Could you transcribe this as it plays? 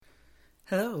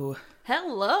Hello.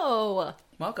 Hello.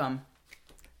 Welcome.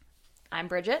 I'm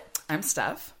Bridget. I'm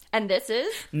Steph. And this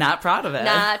is Not Proud of It.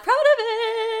 Not Proud of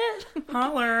It.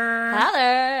 Holler.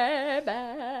 Holler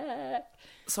back.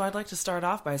 So I'd like to start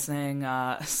off by saying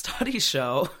study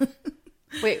show.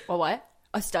 Wait, what?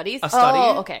 A studies? A study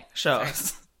Oh, okay.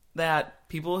 shows that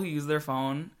people who use their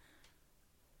phone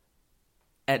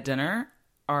at dinner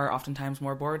are oftentimes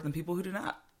more bored than people who do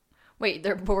not. Wait,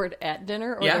 they're bored at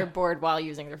dinner or Yeah. they're bored while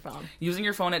using their phone? Using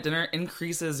your phone at dinner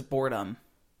increases boredom.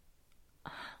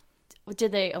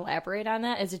 Did they elaborate on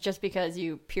that? Is it just because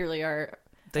you purely are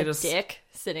dick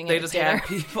sitting They at just dinner had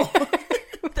people.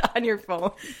 on your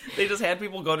phone? They just had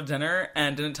people go to dinner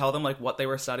and didn't tell them like what they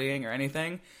were studying or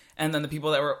anything. And then the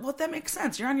people that were, well, that makes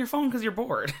sense. You're on your phone because you're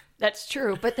bored. That's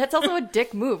true, but that's also a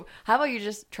dick move. How about you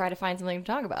just try to find something to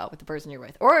talk about with the person you're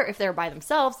with? Or if they're by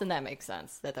themselves, then that makes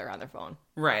sense that they're on their phone.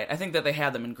 Right. I think that they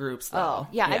had them in groups, though. Oh,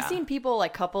 yeah. I've seen people,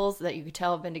 like couples that you could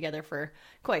tell have been together for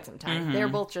quite some time. Mm-hmm. They're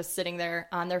both just sitting there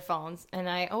on their phones, and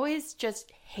I always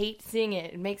just hate seeing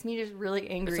it. It makes me just really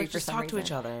angry It's like, for just some talk reason. to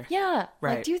each other. Yeah.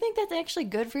 Right. Like, do you think that's actually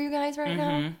good for you guys right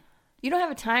now? You don't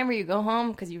have a time where you go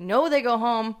home because you know they go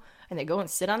home and they go and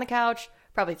sit on the couch,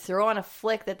 probably throw on a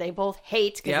flick that they both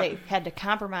hate because they had to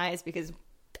compromise because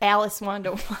Alice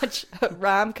wanted to watch a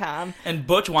rom-com. And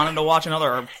Butch wanted to watch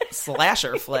another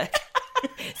slasher flick.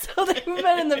 So they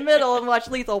met in the middle and watched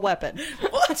Lethal Weapon.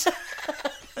 What?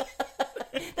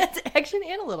 That's action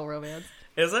and a little romance.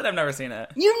 Is it? I've never seen it.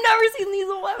 You've never seen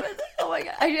Lethal Weapon? Oh my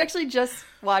god. I actually just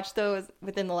watched those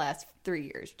within the last 3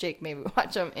 years. Jake made me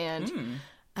watch them, and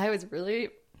I was really,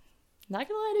 not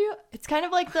gonna lie to you, it's kind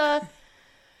of like the,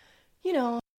 you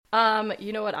know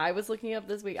what I was looking up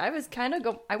this week? I was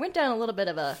I went down a little bit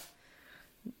of a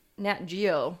Nat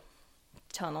Geo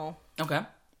tunnel. Okay.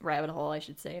 Rabbit hole, I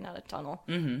should say, not a tunnel.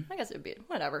 I guess it would be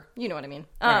whatever. You know what I mean.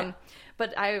 Right.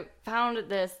 But I found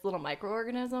this little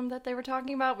microorganism that they were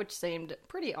talking about, which seemed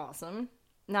pretty awesome.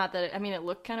 Not that it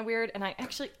looked kind of weird, and I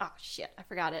actually, oh shit, I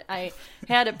forgot it. I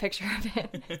had a picture of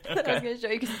it that I was going to show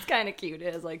you because it's kind of cute.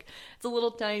 It's a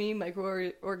little tiny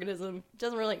microorganism.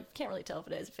 Can't really tell if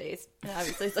it has a face. And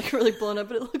obviously, it's like really blown up,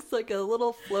 but it looks like a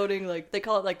little floating, like they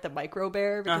call it like the micro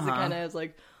bear because it kind of has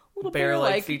like little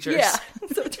bear-like features. Yeah,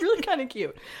 so it's really kind of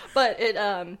cute. But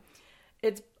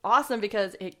it's awesome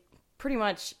because it pretty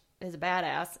much is a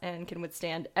badass and can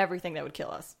withstand everything that would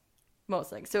kill us. Most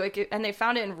things. So and they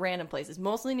found it in random places,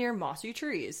 mostly near mossy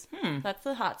trees. That's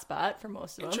the hot spot for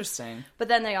most of them. Interesting. But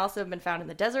then they also have been found in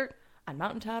the desert, on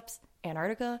mountaintops,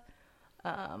 Antarctica,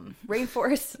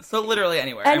 rainforests. So literally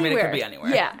anywhere. Anywhere. It could be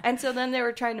anywhere. Yeah. And so then they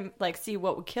were trying to see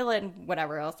what would kill it and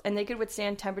whatever else. And they could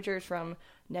withstand temperatures from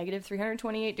negative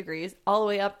 328 degrees all the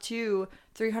way up to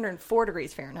 304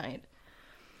 degrees Fahrenheit.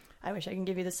 I wish I can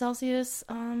give you the Celsius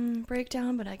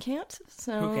breakdown, but I can't.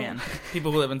 So Who can?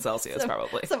 People who live in Celsius,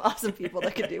 probably. Some awesome people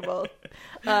that could do both.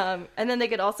 And then they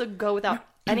could also go without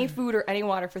any food or any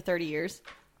water for 30 years.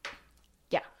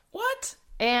 Yeah. What?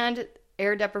 And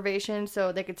air deprivation,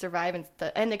 so they could survive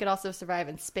and they could also survive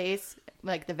in space,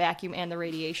 like the vacuum and the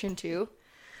radiation too.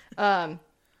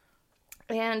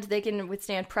 And they can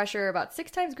withstand pressure about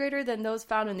 6 times greater than those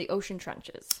found in the ocean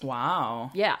trenches. Wow.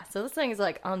 Yeah, so this thing is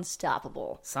like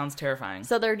unstoppable. Sounds terrifying.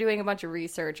 So they're doing a bunch of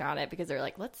research on it because they're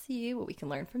like, let's see what we can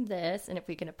learn from this and if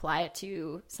we can apply it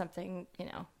to something,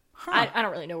 I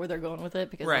don't really know where they're going with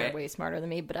it because they're way smarter than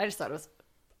me, but I just thought it was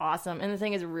awesome. And the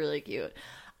thing is really cute.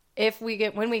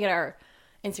 When we get our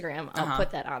Instagram, I'll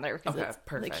put that on there because it's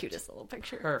perfect. the cutest little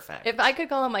picture. Perfect. If I could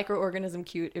call a microorganism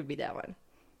cute, it would be that one.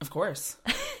 Of course.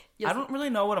 Yes. I don't really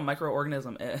know what a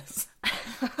microorganism is.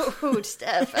 Oh,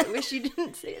 Steph, I wish you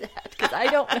didn't say that because I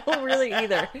don't know really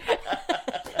either.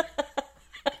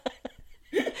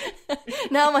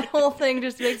 Now my whole thing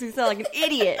just makes me sound like an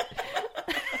idiot.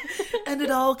 And it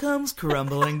all comes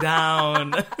crumbling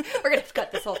down. We're going to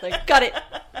cut this whole thing. Cut it.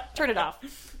 Turn it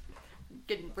off.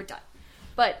 We're done.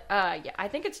 But, yeah, I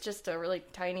think it's just a really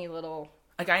tiny little...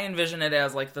 Like, I envision it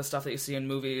as, like, the stuff that you see in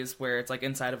movies where it's, like,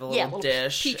 inside of a little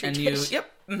dish. Petri and dish. you...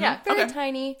 Yep. Mm-hmm. Yeah, very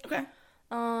tiny. Okay.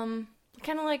 Kind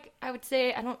of like, I would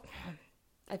say,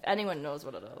 if anyone knows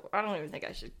what it is, I don't even think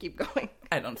I should keep going.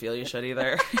 I don't feel you should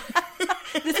either.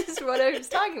 This is what I was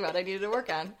talking about I needed to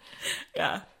work on.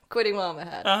 Yeah. Quitting while I'm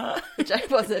ahead. Which I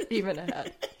wasn't even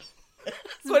ahead.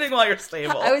 Quitting while you're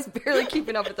stable. I was barely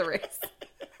keeping up with the race.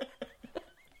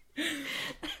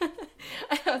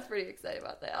 I was pretty excited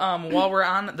about that. While we're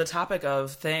on the topic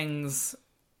of things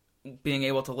being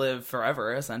able to live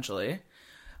forever, essentially,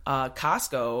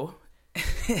 Costco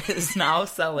is now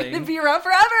selling It'd be around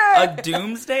forever. a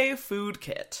doomsday food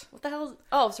kit. What the hell is...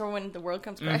 Oh, so when the world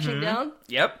comes crashing down?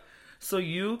 Yep. So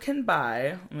you can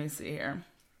buy... Let me see here.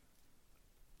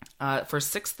 For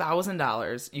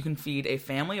 $6,000, you can feed a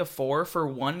family of 4 for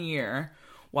 1 year,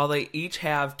 while they each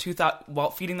have while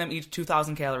feeding them each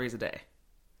 2,000 calories a day.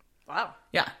 Wow.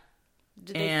 Yeah.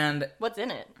 And what's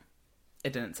in it?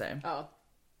 it didn't say. Oh.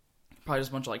 Probably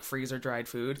just a bunch of like freezer dried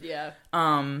food. Yeah.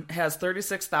 Has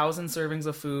 36,000 servings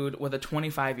of food with a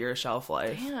 25-year shelf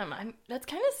life. Damn, that's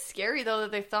kind of scary though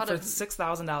that they thought For of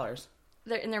 $6,000.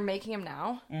 and they're making them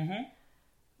now. Mm-hmm.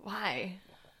 Why?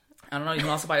 I don't know. You can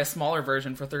also buy a smaller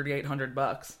version for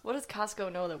 $3,800. What does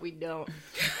Costco know that we don't?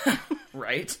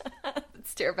 Right?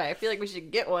 It's terrifying. I feel like we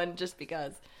should get one just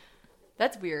because.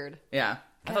 That's weird. Yeah.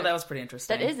 I thought that was pretty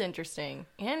interesting. That is interesting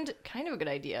and kind of a good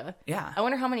idea. Yeah. I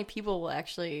wonder how many people will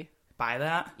actually buy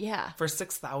that? Yeah. For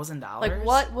 $6,000? Like,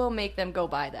 what will make them go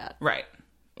buy that? Right.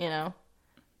 You know?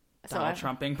 Donald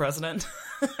Trump being president?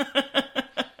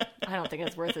 I don't think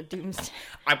it's worth a doomsday.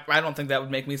 I don't think that would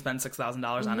make me spend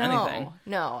 $6,000 on anything.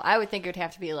 No, I would think it would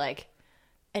have to be like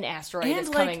an asteroid is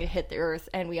coming to hit the Earth,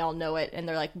 and we all know it, and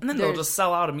they're like... And then they'll just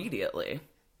sell out immediately.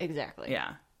 Exactly.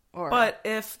 Yeah. But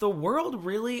if the world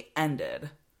really ended,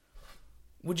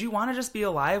 would you want to just be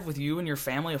alive with you and your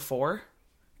family of 4?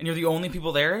 And you're the only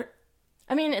people there?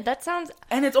 I mean, that sounds...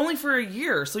 And it's only for a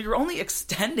year, so you're only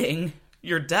extending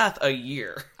your death a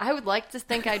year. I would like to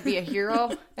think I'd be a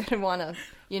hero and want to,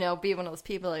 be one of those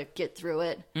people that get through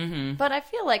it. Mm-hmm. But I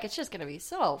feel like it's just going to be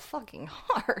so fucking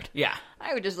hard. Yeah.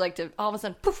 I would just like to, all of a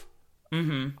sudden, poof.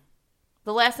 Mm-hmm.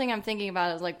 The last thing I'm thinking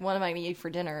about is, like, what am I going to eat for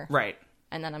dinner? Right.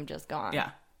 And then I'm just gone.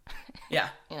 Yeah. Yeah.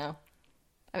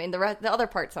 I mean, the other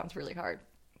part sounds really hard.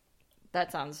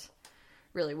 That sounds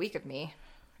really weak of me.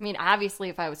 I mean, obviously,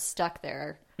 if I was stuck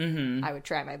there, I would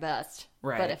try my best.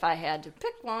 Right. But if I had to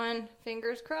pick one,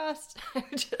 fingers crossed,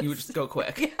 you would just go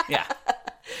quick. Yeah.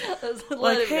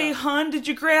 Like, hey, hon, did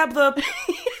you grab the...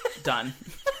 Done.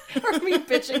 Or me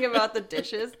bitching about the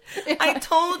dishes. I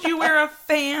told you we're a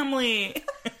family.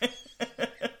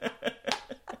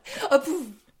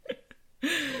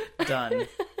 Done.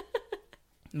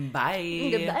 Bye.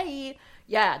 Goodbye.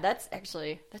 Yeah, that's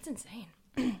insane.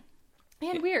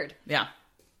 And weird. Yeah.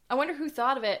 I wonder who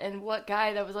thought of it and what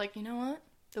guy that was like, you know what?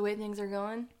 The way things are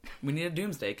going. We need a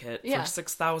doomsday kit for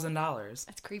 $6,000.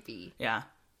 That's creepy. Yeah.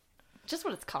 Just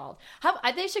what it's called.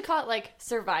 They should call it like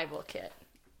survival kit.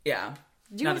 Yeah.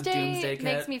 Doomsday kit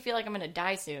makes me feel like I'm going to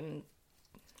die soon.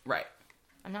 Right.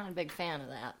 I'm not a big fan of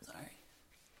that. Sorry.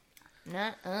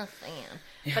 Not a fan.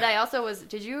 Yeah. But I also was,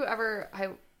 I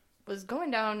was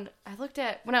going down,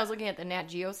 when I was looking at the Nat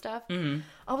Geo stuff,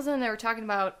 all of a sudden they were talking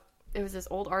about, it was this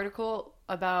old article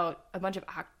about a bunch of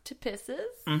octopuses.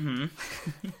 Mm-hmm.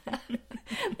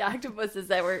 The octopuses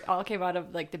that all came out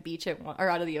of like the beach or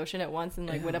out of the ocean at once and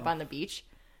like went up on the beach.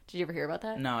 Did you ever hear about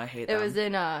that? No, I hate them. It was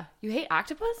in, you hate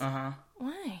octopus? Uh-huh.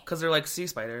 Why? Because they're like sea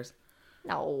spiders.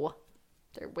 No.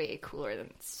 They're way cooler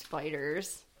than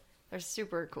spiders. They're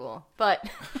super cool. But...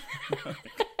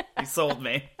 You sold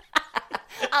me.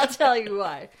 I'll tell you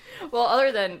why. Well,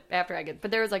 other than but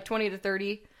there was like 20 to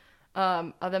 30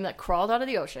 of them that crawled out of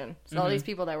the ocean. So all these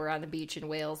people that were on the beach in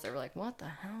Wales, they were like, what the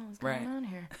hell is going on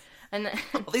here? And then,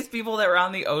 all these people that were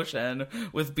on the ocean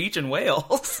with beach in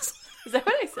Wales. Is that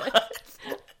what I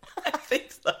said? I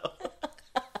think so.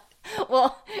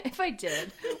 Well, if I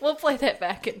did, we'll play that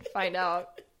back and find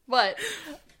out. But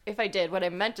if I did, what I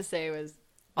meant to say was...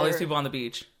 All these people on the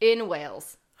beach. In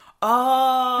Wales.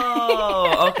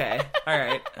 Oh, okay. All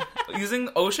right. Using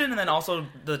ocean and then also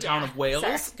the town of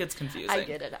Wales gets confusing. I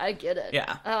get it.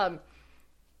 Yeah.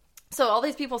 So all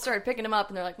these people started picking them up,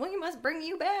 and they're like, well, we must bring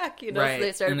you back. Right. So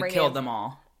they started and it killed them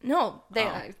all. No,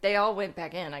 they all went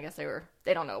back in. I guess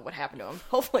they don't know what happened to them.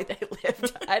 Hopefully they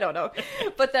lived. I don't know.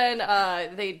 But then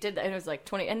they did that, and it was like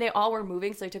 20, and they all were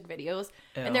moving, so they took videos.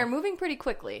 Ew. And they're moving pretty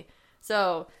quickly.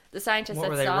 So the scientists that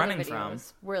saw the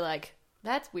videos were like,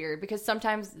 that's weird, because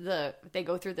sometimes they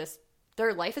go through this,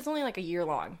 their life is only like a year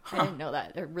long. Huh. I didn't know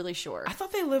that. They're really short. I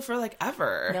thought they lived for like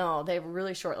ever. No, they have a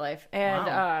really short life.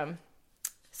 And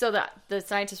so the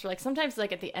scientists were like, sometimes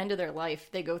like at the end of their life,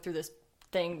 they go through this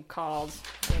thing called,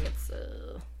 I think it's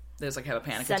they just like have a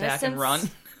panic attack and run.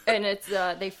 And it's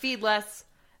they feed less,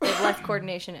 they have less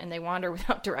coordination, and they wander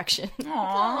without direction.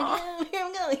 Aww. Here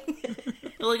I'm going.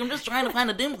 They're like, I'm just trying to find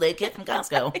a doomsday kit from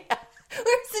Costco. Yeah.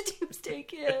 Where's the doomsday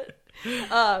kit?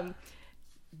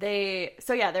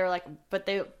 They were like, but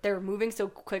they were moving so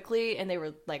quickly, and they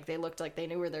were like, they looked like they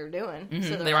knew what they were doing. Mm-hmm.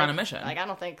 So they were on a mission. Like, I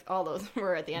don't think all those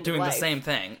were at the end doing of life. The same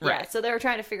thing, right? Yeah, so they were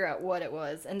trying to figure out what it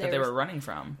was, and they were running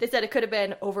from. They said it could have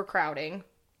been overcrowding.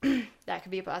 That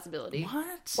could be a possibility.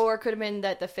 What? Or it could have been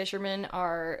that the fishermen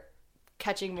are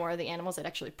catching more of the animals that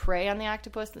actually prey on the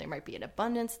octopus, and they might be in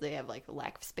abundance. They have like a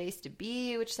lack of space to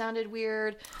be, which sounded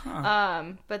weird.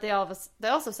 But they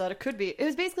also said it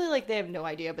was basically like they have no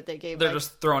idea, but they're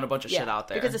just throwing a bunch of shit out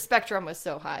there because the spectrum was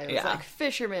so high. It was like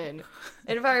fishermen,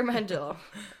 environmental,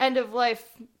 end of life,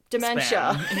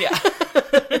 dementia,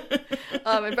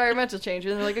 environmental change,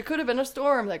 and they're like, it could have been a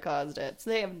storm that caused it, so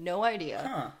they have no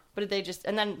idea. But they just,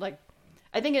 and then like,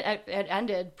 I think it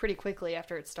ended pretty quickly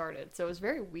after it started, so it was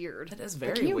very weird. It is very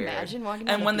weird. Can you imagine walking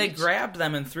down And when the they beach? grabbed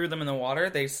them and threw them in the water,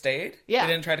 they stayed? Yeah.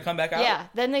 They didn't try to come back out? Yeah.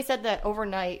 Then they said that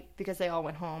overnight, because they all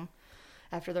went home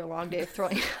after their long day of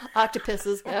throwing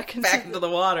octopuses back into the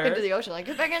water. Into the ocean. Like,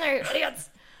 get back in there, you idiots!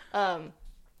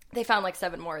 They found like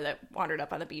 7 more that wandered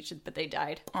up on the beach, but they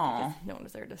died. Aw. No one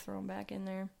was there to throw them back in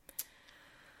there.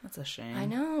 That's a shame. I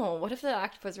know. What if the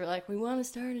octopus were like, we want to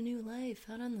start a new life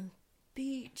out on the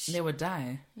beach? They would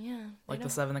die. Yeah. Like the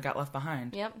 7 that got left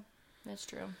behind. Yep. That's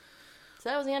true. So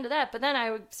that was the end of that. But then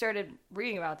I started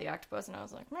reading about the octopus, and I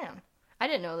was like, man, I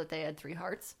didn't know that they had 3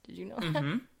 hearts. Did you know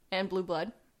that? And blue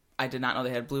blood. I did not know they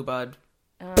had blue bud.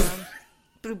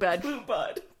 Blue blood. Blue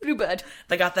bud. Blue blood.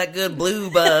 They got that good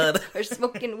blue bud. They're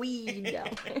smoking weed down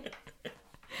there.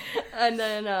 And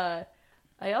then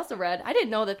I also read, I didn't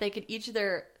know that they could each of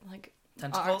their, like,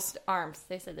 Tentacles? Arms.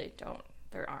 They said they don't.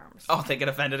 They're arms. Oh, they get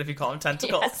offended if you call them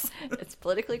tentacles. Yes. It's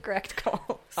politically correct to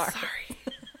call arms. Sorry.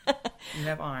 You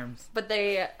have arms. But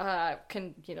they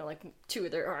can, like 2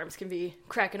 of their arms can be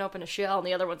cracking open a shell, and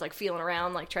the other one's like feeling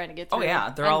around, like trying to get through. Oh,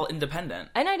 yeah. They're all independent.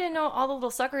 And I didn't know all the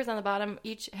little suckers on the bottom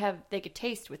they could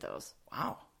taste with those.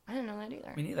 Wow. I didn't know that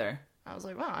either. Me neither. I was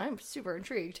like, wow, I'm super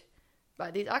intrigued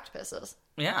by these octopuses.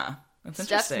 Yeah. That's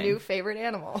Steph's interesting. new favorite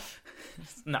animal.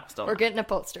 No, still We're not. getting a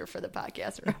poster for the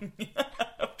podcast room.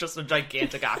 Just a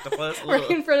gigantic octopus. Right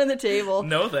in front of the table.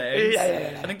 No thanks.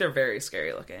 Yeah. I think they're very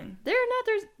scary looking.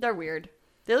 They're weird.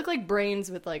 They look like brains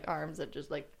with like arms that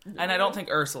just like. And I don't think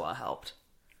Ursula helped.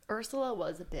 Ursula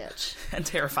was a bitch. And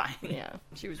terrifying. Yeah,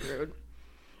 she was rude.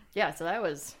 Yeah, so that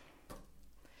was.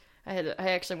 I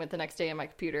actually went the next day on my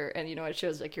computer, and it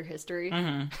shows like your history.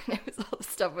 Mm-hmm. It was all the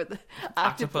stuff with the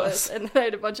octopus, and then I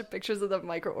had a bunch of pictures of the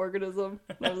microorganism.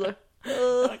 And I was like,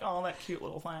 like, oh, that cute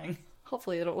little thing.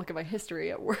 Hopefully, I don't look at my history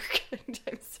at work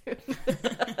anytime soon.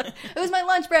 It was my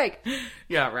lunch break.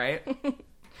 Yeah, right.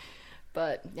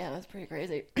 But yeah, that's pretty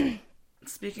crazy.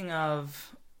 Speaking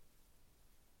of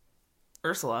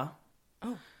Ursula,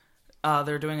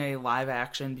 they're doing a live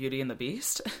action Beauty and the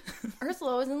Beast.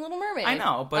 Ursula was in Little Mermaid. I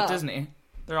know, but Disney.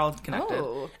 They're all connected.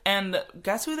 Oh. And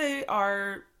guess who they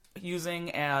are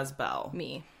using as Belle?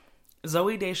 Me.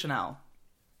 Zooey Deschanel.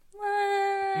 What?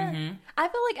 I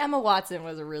feel like Emma Watson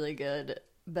was a really good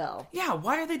Belle. Yeah,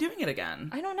 why are they doing it again?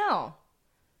 I don't know.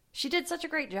 She did such a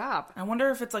great job. I wonder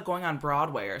if it's like going on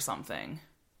Broadway or something.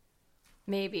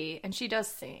 Maybe. And she does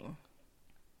sing.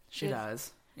 She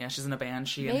does. Yeah, she's in a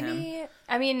band, and him. Maybe.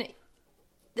 I mean,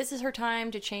 this is her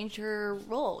time to change her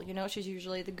role. She's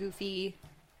usually the goofy...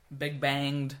 Big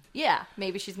banged. Yeah,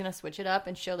 maybe she's going to switch it up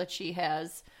and show that she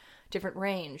has different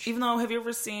range. Even though, have you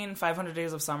ever seen 500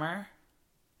 Days of Summer?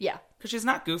 Yeah. Because she's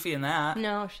not goofy in that.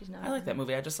 No, she's not. I like that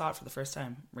movie. I just saw it for the first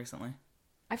time recently.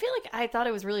 I feel like I thought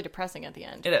it was really depressing at the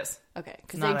end. It is. Okay,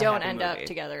 because Not they a don't happy end movie. up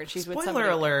together, and she's with Spoiler somebody.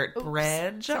 alert, Oops.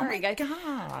 Bridge. Sorry, oh my guys.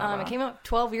 God. It came out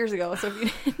 12 years ago, so if you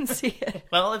didn't see it,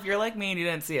 Well, if you're like me and you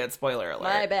didn't see it, spoiler alert.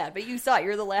 my bad. But you saw it.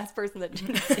 You're the last person that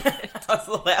didn't see it. I was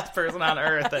the last person on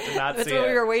earth that did not That's see what it.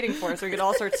 we were waiting for, so we could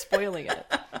all start spoiling it.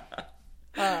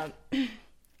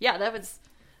 Yeah, that was...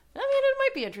 I mean, it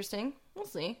might be interesting. We'll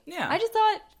see. Yeah. I just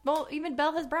thought, well, even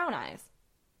Belle has brown eyes.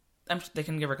 They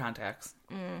can give her contacts.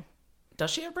 Does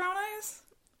she have brown eyes?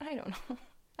 I don't know.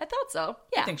 I thought so.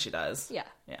 Yeah. I think she does. Yeah.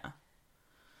 Yeah.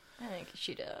 I think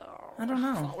she does. I don't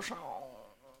know.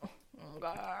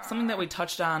 Okay. Something that we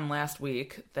touched on last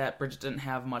week that Bridget didn't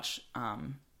have much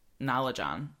knowledge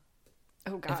on,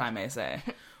 Oh, God. if I may say,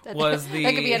 was the...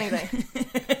 That could be anything.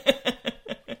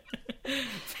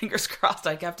 Fingers crossed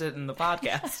I kept it in the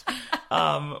podcast.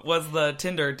 Was the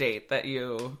Tinder date that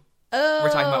you were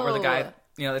talking about where the guy,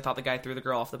 they thought the guy threw the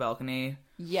girl off the balcony.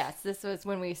 Yes, this was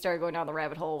when we started going down the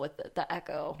rabbit hole with the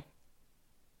echo.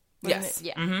 Yes.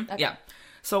 Yeah. Mm-hmm. Okay. Yeah.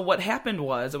 So what happened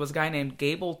was, it was a guy named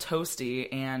Gable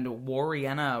Toasty and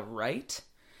Warriena Wright,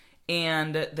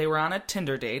 and they were on a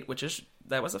Tinder date,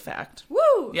 that was a fact.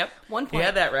 Woo! Yep. 1 point. You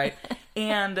had that right.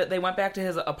 And they went back to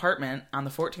his apartment on the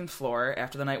 14th floor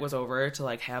after the night was over to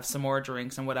have some more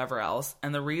drinks and whatever else.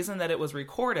 And the reason that it was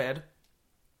recorded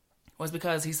was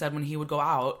because he said when he would go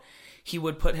out, he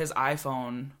would put his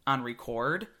iPhone on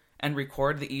record and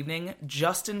record the evening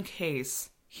just in case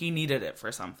he needed it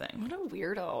for something. What a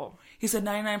weirdo. He said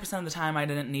 99% of the time I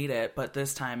didn't need it, but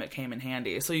this time it came in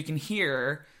handy. So you can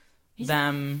hear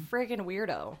them. Freaking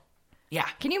weirdo. Yeah.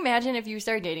 Can you imagine if you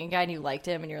started dating a guy and you liked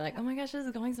him and you're like, oh my gosh, this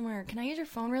is going somewhere. Can I use your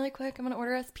phone really quick? I'm going to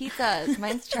order us pizzas.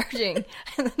 Mine's charging.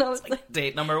 And then I was like,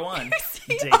 date number 1.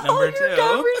 Date all number your 2.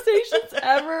 conversations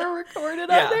ever recorded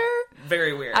on there?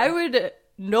 Very weird. I would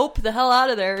nope the hell out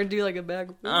of there and do like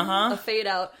a fade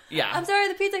out. Yeah. I'm sorry,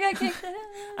 the pizza got kicked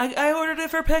out. I ordered it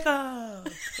for pickup.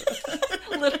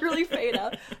 Literally fade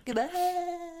out. Goodbye.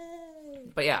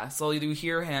 But yeah, so you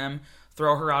hear him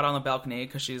throw her out on the balcony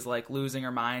because she's like losing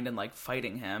her mind and like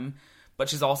fighting him. But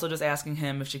she's also just asking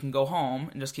him if she can go home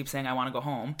and just keep saying, I want to go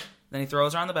home. Then he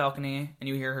throws her on the balcony and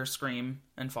you hear her scream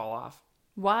and fall off.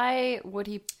 Why would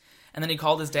he? And then he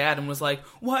called his dad and was like,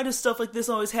 why does stuff like this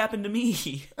always happen to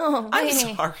me? Oh, I'm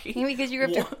hey. sorry. Because you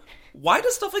ripped her. Why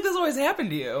does stuff like this always happen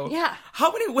to you? Yeah.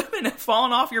 How many women have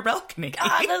fallen off your balcony?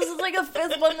 God, this is like a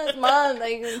fifth one this month.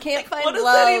 I can't find what does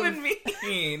love. that even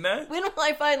mean? When will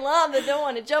I find love that don't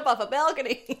want to jump off a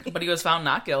balcony? But he was found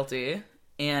not guilty,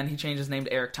 and he changed his name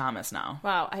to Eric Thomas now.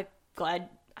 Wow, I'm glad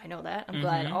I know that. I'm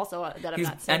glad also that I'm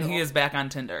not single. And he is back on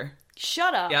Tinder.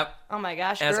 Shut up. Yep. Oh my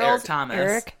gosh, As girls. Eric Thomas.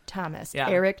 Eric Thomas. Yeah.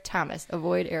 Eric Thomas.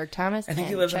 Avoid Eric Thomas. I think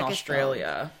he and lives in check his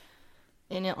Australia.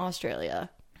 phone. In Australia.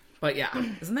 But yeah,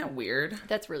 isn't that weird?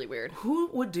 That's really weird. Who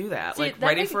would do that? See, like, that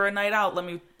ready makes- for a night out, let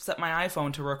me set my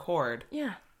iPhone to record.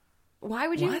 Yeah. Why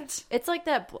would you? What? It's like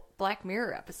that Black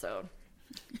Mirror episode.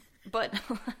 But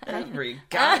Every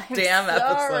goddamn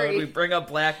episode, sorry. we bring up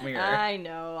Black Mirror. I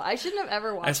know. I shouldn't have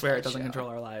ever watched I swear that it doesn't show. control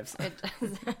our lives. It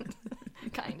doesn't.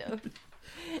 Kind of.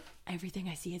 Everything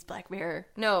I see is Black Mirror.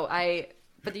 No,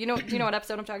 but do you know what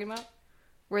episode I'm talking about?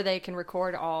 Where they can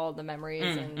record all the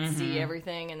memories and see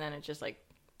everything, and then it's just like,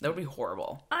 That would be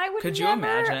horrible. I would Could never, you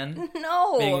imagine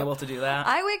No. being able to do that?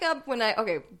 I wake up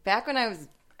back when I was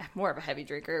more of a heavy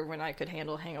drinker, when I could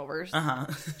handle hangovers.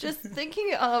 Just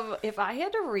thinking of if I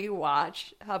had to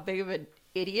rewatch how big of an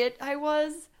idiot I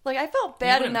was. Like, I felt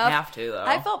bad wouldn't enough. have to, though.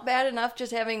 I felt bad enough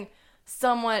just having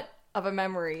somewhat of a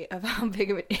memory of how big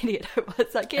of an idiot I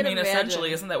was. I can't imagine.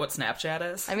 Essentially, isn't that what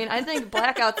Snapchat is? I mean, I think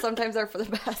blackouts sometimes are for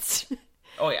the best.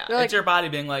 Oh, yeah. They're like- it's your body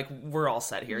being like, we're all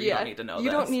set here. You don't need to know You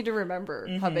this. don't need to remember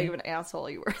how big of an asshole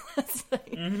you were last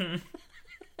night.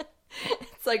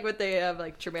 It's like what they have,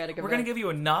 like, traumatic We're events. going to give you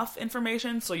enough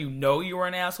information so you know you were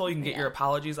an asshole. You can get your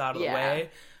apologies out of the way.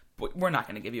 But we're not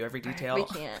going to give you every detail. We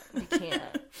can't.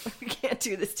 We can't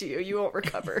do this to you. You won't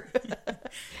recover.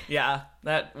 Yeah,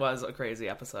 that was a crazy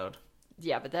episode.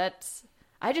 Yeah, but that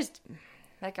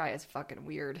guy is fucking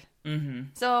weird. Mm-hmm.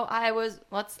 So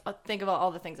let's think about all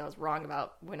the things I was wrong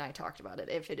about when I talked about it,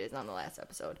 if it is on the last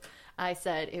episode. I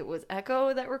said it was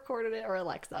Echo that recorded it, or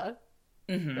Alexa.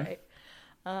 Mm-hmm. Right?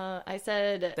 I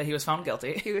said That he was found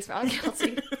guilty. he was found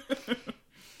guilty.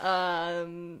 I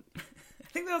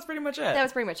think that was pretty much it. That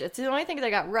was pretty much it. So the only things I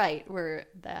got right were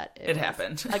that It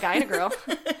happened. A guy and a girl.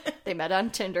 They met on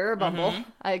Tinder or Bumble.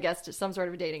 I guess just some sort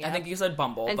of dating app. I think you said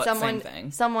Bumble, and but same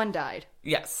thing. someone died.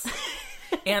 Yes.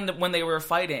 And when they were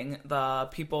fighting, the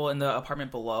people in the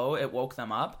apartment below, it woke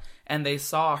them up, and they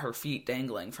saw her feet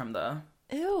dangling from the...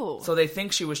 Ew. So they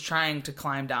think she was trying to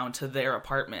climb down to their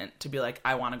apartment to be like,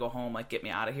 I want to go home, like, get me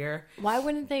out of here. Why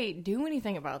wouldn't they do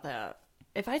anything about that?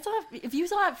 If you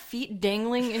saw feet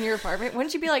dangling in your apartment,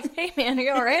 wouldn't you be like, hey man, are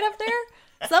you alright up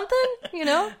there? Something? You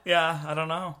know? Yeah, I don't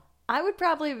know. I would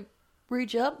probably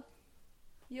reach up.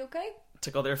 You okay?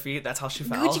 Tickle their feet, that's how she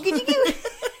fell. Gucci, Gucci, Gucci.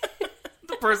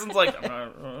 The person's like,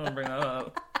 I'm gonna bring that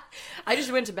up. I just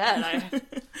went to bed.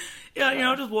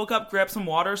 Yeah, just woke up, grabbed some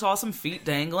water, saw some feet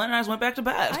dangling, and I just went back to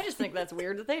bed. I just think that's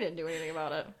weird that they didn't do anything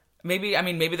about it.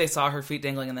 Maybe they saw her feet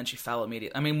dangling and then she fell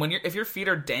immediately. I mean, if your feet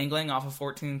are dangling off a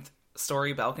 14th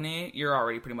story balcony, you're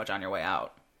already pretty much on your way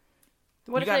out.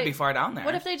 You gotta be far down there.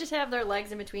 What if they just have their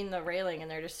legs in between the railing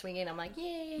and they're just swinging? I'm like,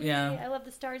 yay, Yeah. I love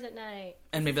the stars at night.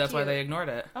 And maybe that's why they ignored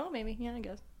it. Oh, maybe. Yeah, I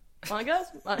guess. Well, I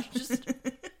guess. I just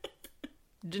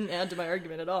didn't add to my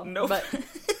argument at all. Nope. But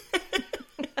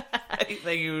I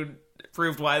think you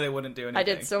proved why they wouldn't do anything. I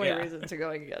did so many reasons to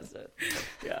going against it.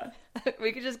 Yeah.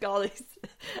 We could just call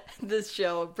this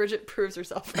show Bridget Proves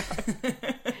Herself Wrong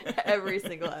every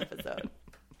single episode.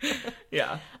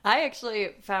 Yeah. I actually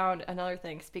found another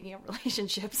thing. Speaking of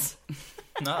relationships,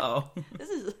 No. this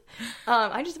is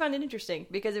I just found it interesting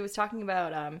because it was talking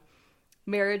about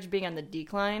marriage being on the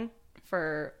decline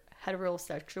for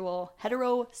heterosexual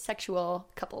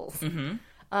couples,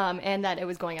 and that it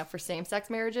was going up for same-sex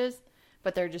marriages.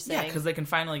 But they're just saying, because they can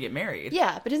finally get married.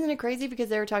 yeah. But isn't it crazy because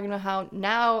they were talking about how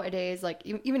nowadays, like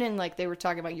even in like they were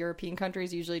talking about European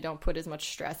countries usually don't put as much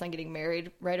stress on getting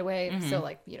married right away. So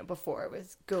like before it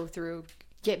was go through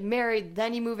get married,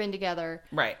 then you move in together,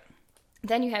 Right.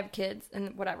 then you have kids,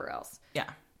 and whatever else. Yeah.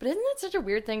 But isn't that such a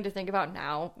weird thing to think about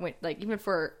now? When, like, even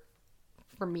for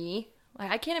me,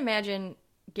 like, I can't imagine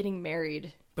getting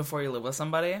married. Before you live with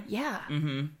somebody. Yeah.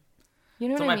 Mm-hmm. You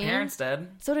know That's what what I my mean? parents did.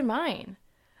 So did mine.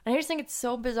 And I just think it's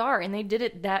so bizarre. And they did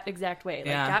it that exact way. Like,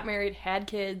 Yeah. got married, had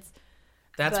kids.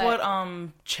 That's But- what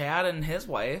Chad and his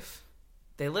wife,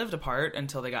 they lived apart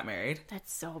until they got married.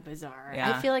 That's so bizarre.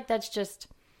 Yeah. I feel like that's just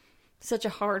such a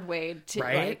hard way to,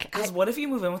 Right? like... Because what if you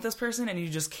move in with this person and you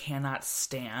just cannot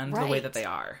stand the way Right. that they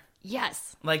are?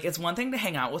 Yes. Like, it's one thing to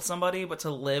hang out with somebody, but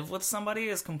to live with somebody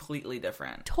is completely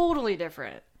different. Totally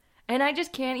different. And I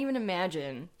just can't even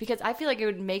imagine, because I feel like it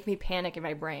would make me panic in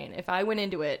my brain if I went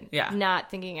into it Yeah. not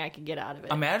thinking I could get out of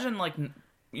it. Imagine, like,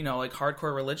 you know, like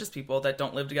hardcore religious people that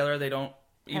don't live together, they don't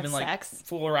even, like, sex?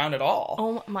 fool around at all.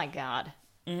 Oh my God.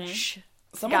 Shh.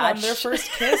 Some God, of them, their shh. first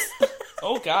kiss.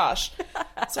 Oh, gosh.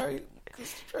 Sorry.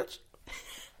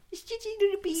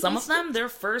 Some of them, their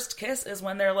first kiss is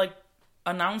when they're, like,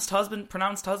 pronounced husband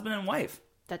and wife.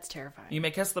 That's terrifying. You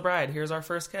may kiss the bride. Here's our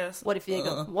first kiss. What if they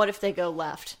go? What if they go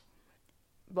left?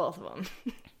 Both of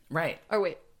them. Right. Or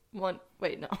wait, one.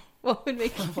 Wait, no. What would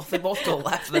make Well, if they both go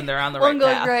left, then they're on the one right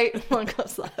goes path. right, one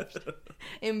goes left?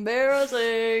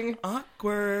 Embarrassing.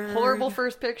 Awkward. Horrible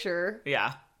first picture.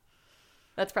 Yeah.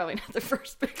 That's probably not the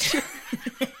first picture.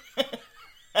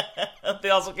 They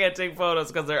also can't take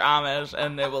photos because they're Amish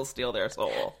and it will steal their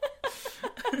soul.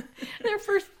 Their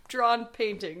first drawn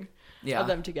painting Yeah. of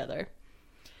them together.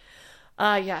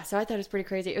 Yeah, so I thought it was pretty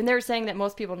crazy. And they were saying that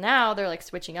most people now, they're like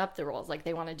switching up the roles. Like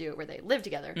they want to do it where they live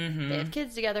together. Mm-hmm. They have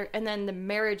kids together. And then the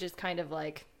marriage is kind of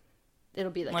like,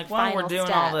 it'll be like, Like, the well, final we're doing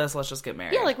step. all this, let's just get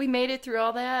married. Yeah, like we made it through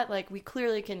all that. Like we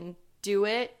clearly can do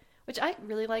it. Which I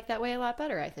really like that way a lot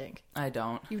better, I think. I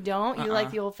don't. You don't? You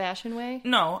like the old fashioned way?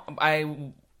 No,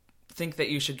 I think that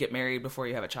you should get married before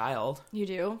you have a child. You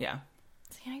do? Yeah.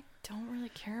 See, I don't really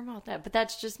care about that. But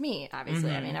that's just me, obviously.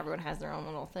 Mm-hmm. I mean, everyone has their own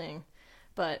little thing.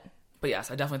 But But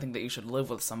yes, I definitely think that you should live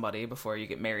with somebody before you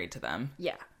get married to them.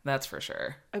 yeah, That's for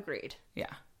sure. agreed. Yeah.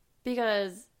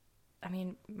 Because, I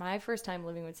mean, my first time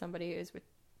living with somebody is with,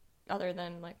 other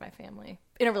than like my family,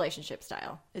 in a relationship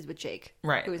style, is with Jake.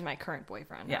 Right. Who is my current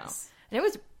boyfriend now. Yes. And it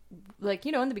was like,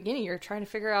 you know, in the beginning, you're trying to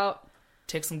figure out,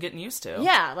 Take some getting used to.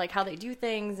 yeah, like how they do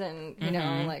things and, you Mm-hmm.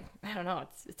 know, like, I don't know,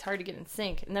 it's hard to get in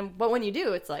sync. And then, but when you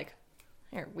do, it's like,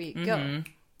 here we go. Mm-hmm.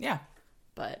 Yeah.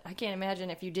 But I can't imagine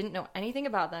if you didn't know anything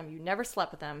about them, you never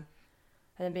slept with them,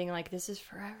 and then being like, this is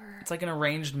forever. It's like an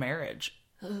arranged marriage.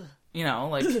 You know,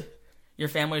 like your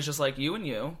family's just like you and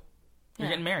you. You're Yeah.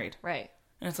 getting married. Right.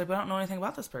 And it's like, but I don't know anything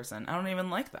about this person. I don't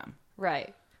even like them.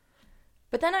 Right.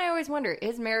 But then I always wonder,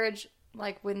 is marriage,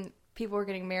 like when people were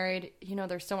getting married, you know,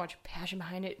 there's so much passion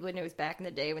behind it when it was back in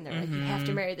the day when they're like, you have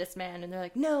to marry this man. And they're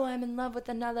like, no, I'm in love with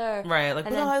another. Right. Like,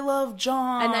 And but then- I love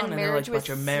John. and then they're marriage like, was but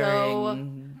you're so-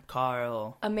 marrying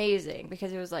Carl. Amazing,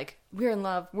 because it was like, we're in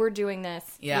love, we're doing this.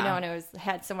 Yeah. You know, and it was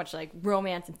had so much like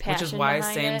romance and passion. Which is why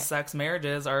behind it. same-sex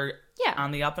marriages are Yeah.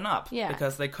 on the up and up. Yeah.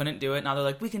 Because they couldn't do it. Now they're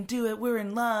like, we can do it. We're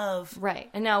in love. Right.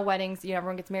 And now weddings, you know,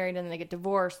 everyone gets married and then they get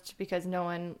divorced because no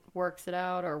one works it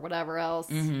out or whatever else.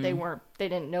 Mm-hmm. They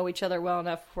didn't know each other well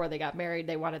enough before they got married.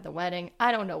 They wanted the wedding.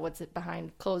 I don't know what's it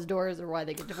behind closed doors or why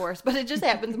they get divorced, but it just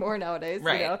happens more nowadays,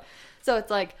 Right. you know? So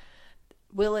it's like,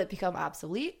 will it become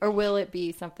obsolete or will it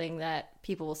be something that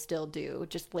people will still do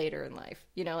just later in life?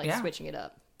 You know, like Yeah. switching it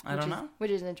up. I don't know.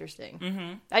 Which is interesting.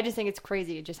 Mm-hmm. I just think it's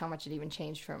crazy just how much it even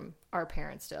changed from our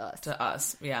parents to us. To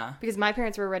us. Yeah. Because my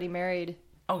parents were already married.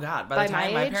 Oh, God. By By the my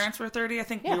time my age? parents were 30, I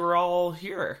think Yeah. we were all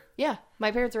here. Yeah,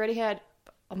 my parents already had.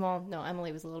 Well, no,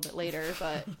 Emily was a little bit later,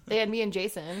 but they had me and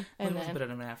Jason, and It was a then bit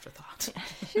of an afterthought.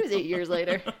 she was 8 years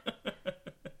later.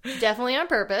 Definitely on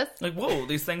purpose. Like, whoa,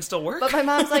 these things still work? But my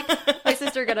mom's like, my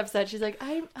sister got upset. She's like,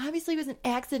 I obviously it was an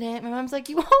accident. My mom's like,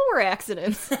 you all were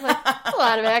accidents. I'm like, a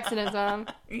lot of accidents, Mom.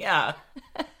 Yeah.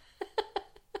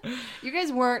 You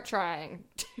guys weren't trying.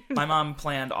 My mom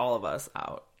planned all of us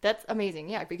out. That's amazing.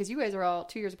 Yeah, because you guys are all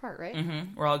 2 years apart, right?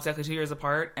 Mm-hmm. We're all exactly 2 years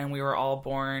apart, and we were all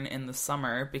born in the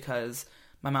summer because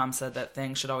my mom said that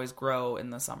things should always grow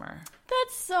in the summer.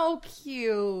 That's so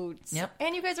cute. Yep.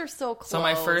 And you guys are so close. So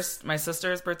my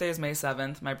sister's birthday is May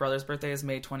 7th, my brother's birthday is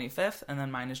May 25th, and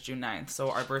then mine is June 9th. So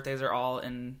our birthdays are all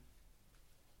in...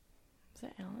 Is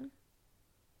that Alan?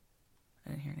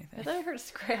 I didn't hear I anything. thought I heard a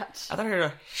scratch. I thought I heard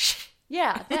a...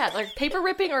 Yeah, that. Like paper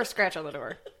ripping or a scratch on the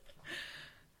door.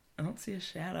 I don't see a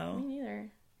shadow. Me neither.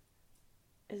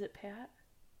 Is it Pat?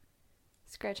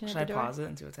 Scratching Should at I the door? pause it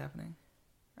and see what's happening?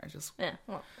 I just... Yeah.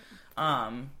 Well,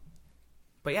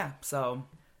 But yeah, so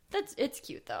It's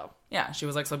cute though. Yeah, she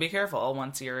was like, so be careful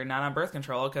once you're not on birth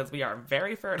control because we are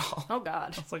very fertile. Oh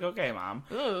God. It's like, okay, Mom.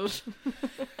 Ooh.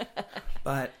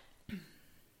 But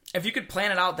if you could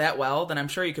plan it out that well, then I'm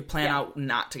sure you could plan out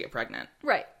not to get pregnant.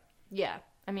 Right. Yeah.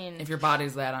 I mean, If your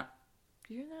body's that...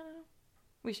 you're not.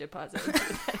 We should pause it.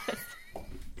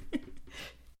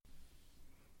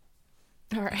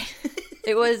 All right.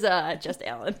 It was just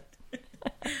Alan.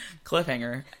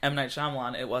 Cliffhanger, M. Night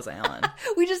Shyamalan, it was Alan.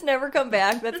 We just never come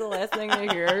back. That's the last thing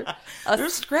I hear.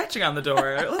 There's scratching on the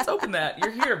door. Let's open that.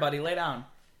 You're here, buddy. Lay down.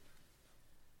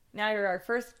 Now you're our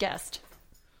first guest,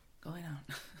 Go lay down.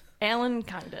 Alan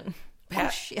Condon. Pat. Oh,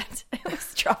 shit. I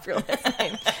almost dropped your last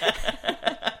name.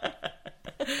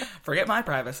 Forget my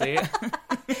privacy.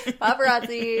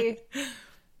 Paparazzi.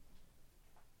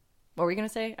 What were you going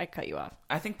to say? I cut you off.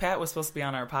 I think Pat was supposed to be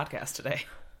on our podcast today.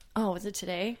 Oh, was it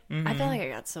today? Mm-hmm. I feel like I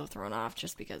got so thrown off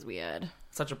just because we had...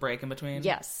 Such a break in between.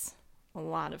 Yes. A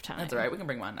lot of time. That's all right. We can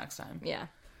bring one next time. Yeah.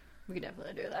 We could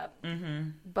definitely do that. Mm-hmm.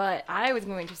 But I was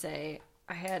going to say,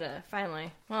 I had a...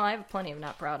 Finally... Well, I have plenty of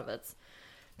not proud of it's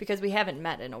because we haven't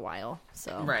met in a while.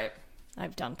 So... Right.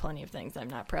 I've done plenty of things I'm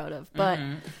not proud of. But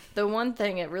the one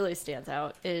thing that really stands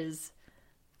out is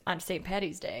on St.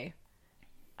 Paddy's Day,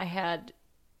 I had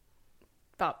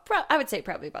I would say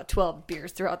probably about 12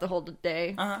 beers throughout the whole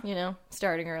day, you know,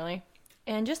 starting early.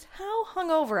 And just how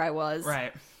hungover I was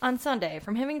on Sunday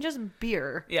from having just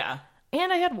beer. Yeah.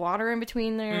 And I had water in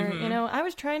between there. You know, I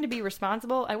was trying to be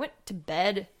responsible. I went to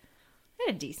bed. I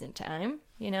had a decent time,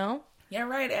 you know. Yeah,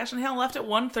 right. Ash and Hale left at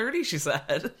 1:30, she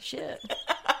said. Shit.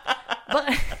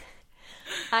 But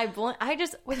I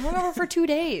just was hungover for 2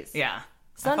 days. Yeah.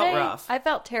 Sunday, I felt rough. I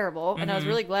felt terrible, and I was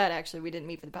really glad actually we didn't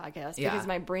meet for the podcast Yeah. because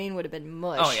my brain would have been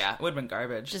mush. Oh, yeah. It would have been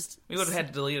garbage. We would have had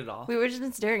to delete it all. We would have just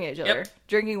been staring at each other,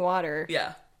 drinking water,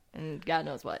 Yeah. and God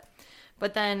knows what.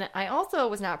 But then I also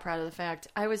was not proud of the fact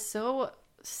I was so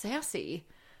sassy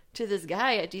to this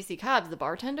guy at DC Cobb's, the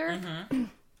bartender.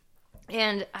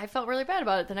 And I felt really bad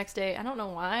about it the next day. I don't know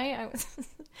why. I was.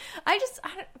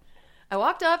 I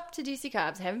walked up to DC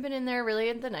Cobb's. Haven't been in there really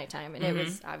at the nighttime, and it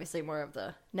was obviously more of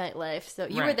the nightlife. So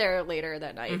you were there later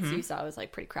that night, so you saw it was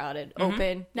like pretty crowded,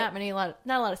 open, not a lot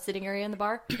of sitting area in the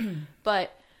bar.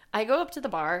 But I go up to the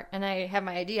bar and I have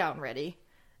my ID out and ready,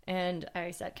 and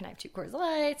I said, "Can I have 2 Coors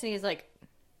Lights?" And he's like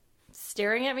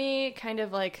staring at me, kind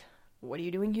of like, "What are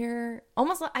you doing here?"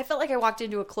 Almost like I felt like I walked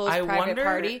into a closed private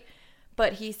party.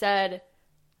 But he said,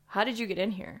 "How did you get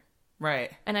in here?"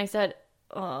 Right. And I said,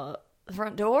 "The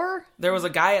front door?" There was a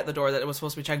guy at the door that was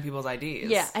supposed to be checking people's IDs.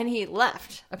 Yeah, and he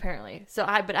left, apparently.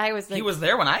 But I was like... He was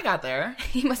there when I got there.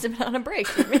 He must have been on a break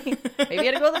for me. Maybe he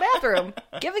had to go to the bathroom.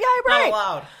 Give the guy a break.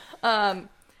 Not allowed.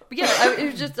 But yeah,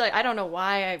 it was just like, I don't know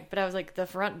why, but I was like, the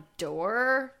front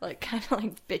door? Like, kind of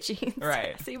like bitchy.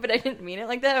 Right. See, but I didn't mean it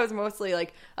like that. I was mostly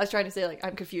like, I was trying to say, like,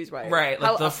 I'm confused why. Right,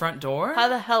 like the front door? How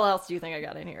the hell else do you think I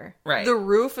got in here? Right. The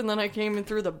roof, and then I came in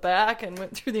through the back and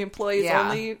went through the employees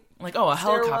only. Like, oh, a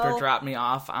helicopter stairwell. Dropped me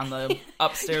off on the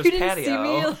upstairs You didn't patio. see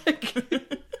me, like,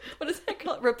 what is that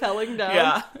called? Rappelling down?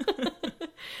 Yeah.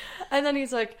 And then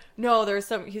he's like, no,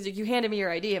 he's like, you handed me your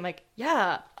ID. I'm like,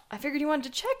 yeah, I figured you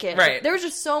wanted to check it. Right. There was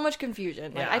just so much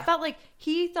confusion. Like, Yeah. I felt like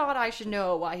he thought I should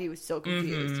know why he was so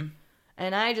confused.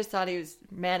 And I just thought he was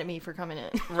mad at me for coming in.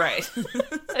 Right.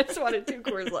 I just wanted 2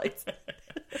 Coors Lights.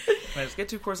 Let's get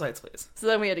 2 Coors Lights, please. So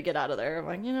then we had to get out of there. I'm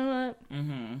like, you know what?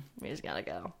 We just gotta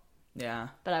go. Yeah.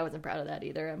 But I wasn't proud of that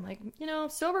either. I'm like, you know,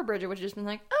 sober Bridget would have just been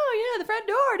like, oh yeah, the front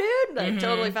door, dude. Like,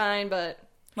 totally fine, but...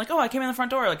 Like, oh, I came in the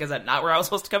front door. Like, is that not where I was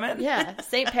supposed to come in? Yeah,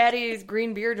 St. Patty's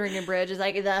green beer drinking bridge is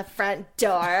like the front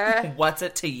door. What's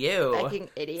it to you? Fucking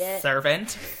idiot. Servant,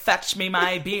 fetch me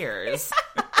my beers.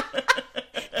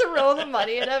 Throw the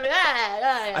money at him.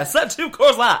 I said 2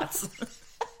 Coors Lights.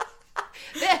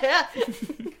 Yeah,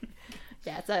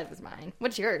 that was mine.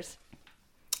 What's yours?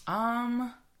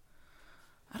 I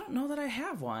don't know that I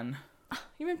have one.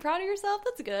 You been proud of yourself?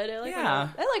 That's good. I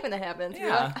like when that happens. Yeah.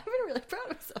 You're like, I've been really proud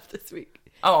of myself this week.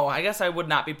 Oh, I guess I would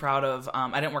not be proud of.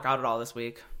 I didn't work out at all this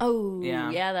week. Oh,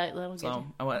 Yeah. that'll get So,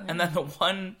 you. and then the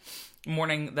one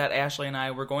morning that Ashley and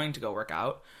I were going to go work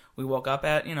out, we woke up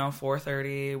at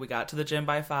 4:30. We got to the gym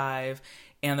by 5,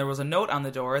 and there was a note on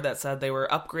the door that said they were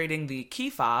upgrading the key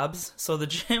fobs, so the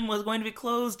gym was going to be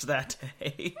closed that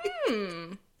day.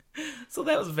 So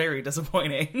that was very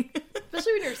disappointing.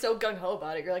 Especially when you're so gung-ho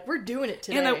about it. You're like, we're doing it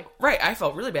today. And I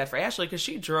felt really bad for Ashley because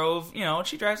she drove,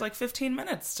 she drives like 15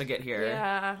 minutes to get here.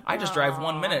 Yeah. I just drive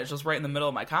 1 minute. It's just right in the middle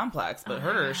of my complex.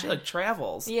 But she like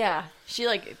travels. Yeah. She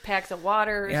like packs of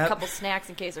water, a couple snacks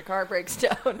in case her car breaks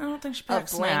down. I don't think she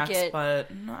packs snacks,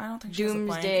 but no, I don't think she has a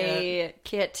blanket. Doomsday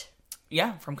kit.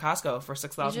 Yeah, from Costco for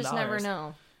 $6,000. You just never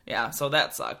know. Yeah, so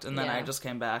that sucked. And then Yeah. I just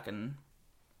came back and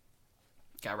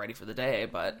got ready for the day,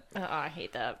 but I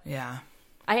hate that. yeah.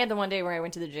 I had the one day where I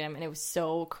went to the gym and it was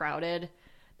so crowded.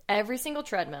 Every single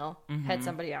treadmill had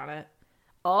somebody on it.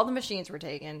 All the machines were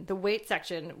taken. The weight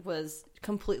section was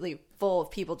completely full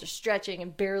of people just stretching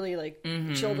and barely like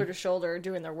shoulder to shoulder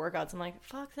doing their workouts. I'm like,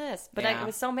 fuck this. But I Yeah.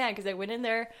 was so mad because I went in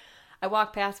there. I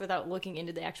walked past without looking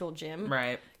into the actual gym.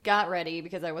 Right. Got ready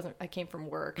because I came from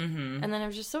work. And then it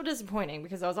was just so disappointing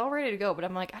because I was all ready to go. But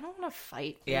I'm like, I don't want to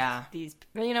fight these,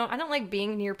 I don't like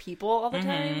being near people all the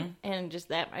time. And just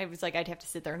that, I was like, I'd have to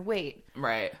sit there and wait.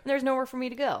 Right. And there's nowhere for me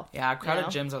to go. Yeah,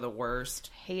 crowded You know? gyms are the worst.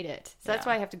 Hate it. So that's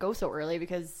Yeah. why I have to go so early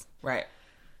because Right.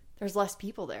 there's less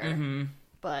people there.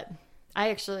 But I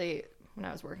actually, when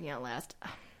I was working out last,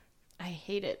 I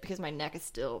hate it because my neck is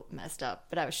still messed up.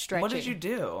 But I was stretching. What did you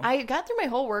do? I got through my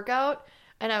whole workout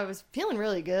and I was feeling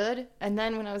really good. And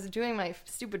then when I was doing my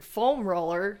stupid foam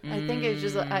roller, I think it was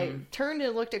just I turned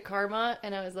and looked at Karma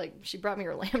and I was like, she brought me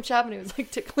her lamb chop and it was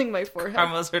like tickling my forehead.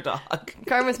 Karma's her dog.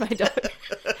 Karma's my dog.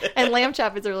 And lamb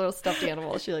chop is her little stuffed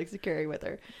animal she likes to carry with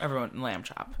her. Everyone, lamb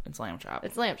chop. It's lamb chop.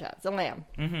 It's lamb chop. It's a lamb.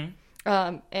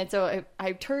 And so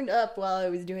I turned up while I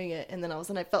was doing it, and then all of a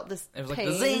sudden I felt this It was like pain.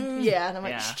 the zing. Yeah, and I'm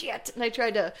like, Yeah. shit. And I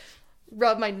tried to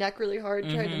rub my neck really hard,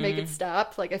 tried to make it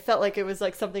stop. Like, I felt like it was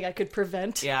like something I could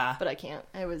prevent. Yeah. But I can't.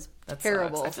 It was That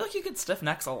terrible. sucks. I feel like you get stiff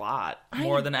necks a lot.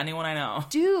 More than anyone I know.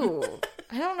 Dude,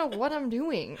 I don't know what I'm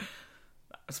doing.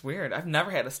 It's weird. I've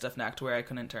never had a stiff neck to where I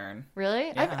couldn't turn. Really?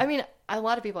 Yeah. I mean, a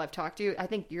lot of people I've talked to, I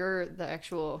think you're the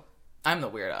actual... I'm the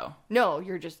weirdo. No,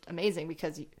 you're just amazing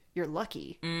because you're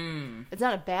lucky. It's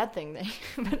not a bad thing,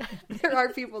 but there are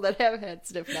people that have had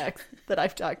stiff necks that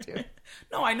I've talked to.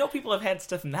 No, I know people have had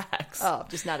stiff necks. Oh,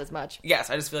 just not as much. Yes,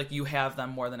 I just feel like you have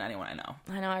them more than anyone I know.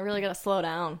 I know, I really gotta slow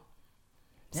down.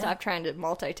 Yeah. Stop trying to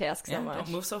multitask so Yeah, much.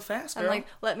 don't move so fast, girl. I'm like,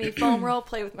 let me foam roll,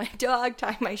 play with my dog,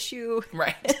 tie my shoe,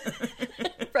 Right.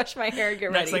 brush my hair,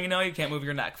 get Next thing ready. you know, you can't move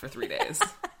your neck for 3 days.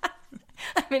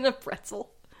 I'm in a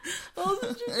pretzel. I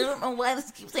don't know why this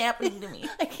keeps happening to me.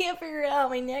 I can't figure it out.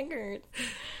 My neck hurts.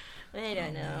 I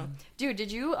don't know. Dude,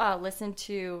 did you listen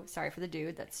to... Sorry for the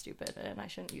dude. That's stupid, and I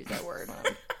shouldn't use that word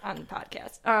on the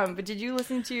podcast. But did you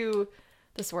listen to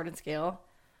The Sword and Scale?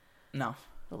 No.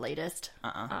 The latest?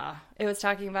 Uh-uh. It was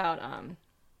talking about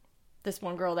this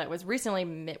one girl that was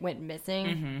recently went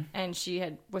missing, and she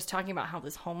was talking about how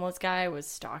this homeless guy was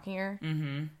stalking her.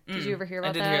 Did you ever hear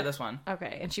about that? I did hear this one.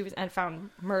 Okay, and she was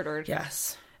found murdered.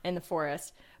 Yes. In the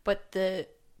forest. But they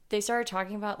started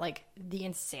talking about like the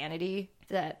insanity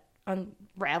that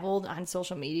unraveled on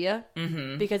social media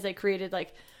because they created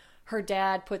like her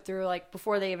dad put through like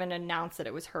before they even announced that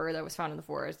it was her that was found in the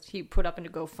forest, he put up into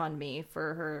GoFundMe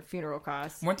for her funeral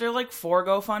costs. Weren't there like 4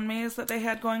 GoFundMes that they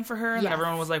had going for her? And Yes.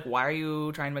 everyone was like, why are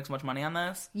you trying to make so much money on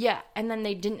this? Yeah, and then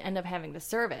they didn't end up having the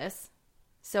service.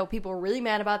 So people were really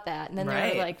mad about that. And then they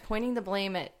Right. were like pointing the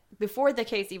blame at before the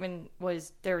case even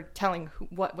was they were telling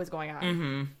what was going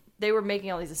on. They were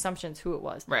making all these assumptions who it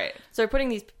was. Right. So they're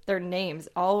putting their names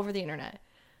all over the internet.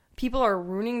 People are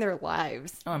ruining their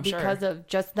lives I'm because sure. of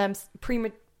just them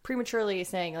prematurely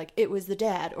saying like it was the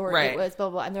dad or Right. it was blah,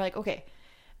 blah blah. And they're like, okay,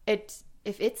 if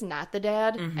it's not the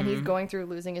dad and he's going through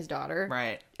losing his daughter,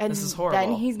 Right. and This is horrible.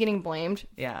 then he's getting blamed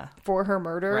Yeah. for her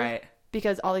murder, Right.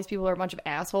 Because all these people are a bunch of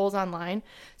assholes online.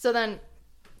 So then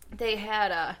they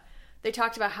had they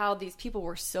talked about how these people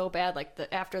were so bad, like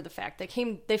after the fact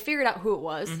they figured out who it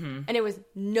was, and it was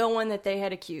no one that they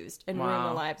had accused and ruined the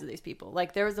Wow. lives of these people.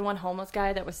 Like there was the one homeless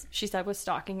guy that she said was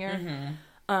stalking her,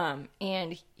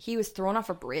 and he was thrown off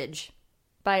a bridge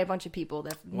by a bunch of people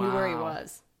that knew where he Wow.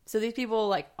 was. So these people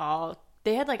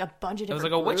they had like a bunch of It was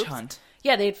different like a witch groups. hunt.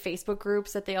 Yeah, they had Facebook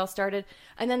groups that they all started.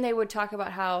 And then they would talk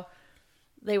about how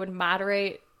they would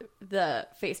moderate the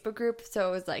Facebook group. So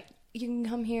it was like, you can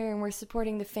come here and we're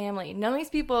supporting the family. None of these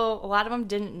people, a lot of them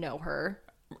didn't know her.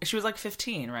 She was like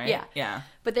 15, right? Yeah. Yeah.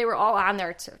 But they were all on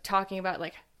there talking about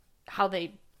like how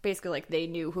they basically like they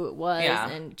knew who it was. Yeah.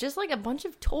 And just like a bunch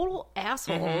of total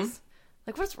assholes.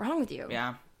 Like, what's wrong with you?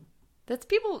 Yeah. That's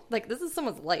people, like, this is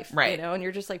someone's life. Right. You know, and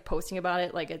you're just like posting about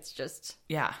it like it's just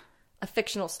Yeah. a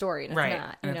fictional story, and it's Right,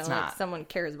 not. and You it's know, like not. someone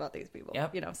cares about these people.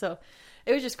 Yep. You know, so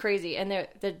it was just crazy. And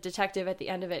the detective at the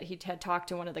end of it, he had talked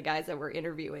to one of the guys that were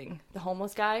interviewing the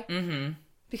homeless guy,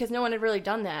 because no one had really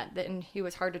done that. And he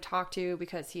was hard to talk to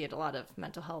because he had a lot of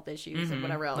mental health issues and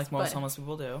whatever else. Like most But- homeless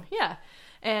people do. yeah,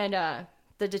 and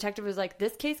the detective was like,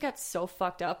 "This case got so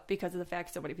fucked up because of the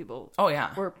fact so many people Oh,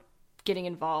 yeah. were getting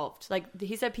involved." Like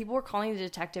he said, people were calling the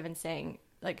detective and saying,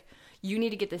 like, "You need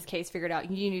to get this case figured out.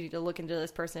 You need to look into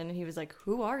this person." And he was like,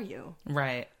 "Who are you?"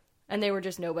 Right. And they were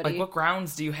just nobody. Like, what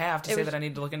grounds do you have to say was that I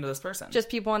need to look into this person? just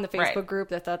people on the Facebook Right. group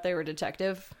that thought they were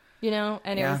detective, you know?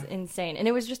 And it Yeah. was insane. And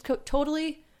it was just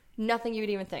totally nothing you would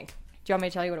even think. Do you want me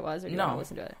to tell you what it was, or do you want to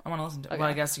listen to it? I want to listen to it. Okay. Well,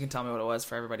 I guess you can tell me what it was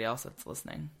for everybody else that's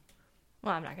listening.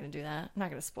 Well, I'm not going to do that. I'm not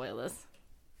going to spoil this.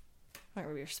 I'm not going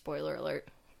to be your spoiler alert.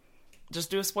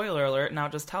 Just do a spoiler alert. Now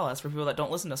just tell us for people that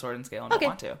don't listen to Sword and Scale and don't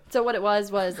want to. So what it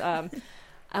was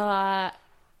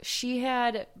she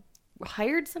had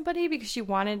hired somebody because she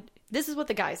wanted, this is what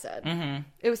the guy said. Mm-hmm.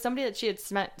 It was somebody that she had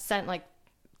sent like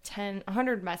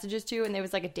 100 messages to, and it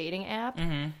was like a dating app.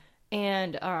 Mm-hmm.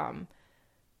 And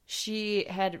she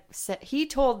had said, he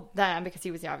told them, because he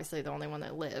was obviously the only one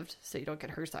that lived, so you don't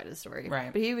get her side of the story.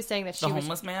 Right. But he was saying that she The was...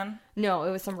 homeless man? No,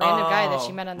 it was some random guy that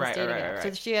she met on this right, dating right, app. right, So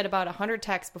right. she had about 100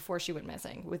 texts before she went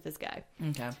missing with this guy.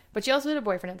 Okay. But she also had a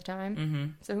boyfriend at the time. Mm-hmm.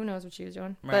 So who knows what she was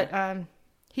doing. Right. But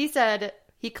he said,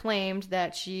 he claimed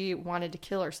that she wanted to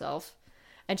kill herself.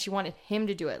 And she wanted him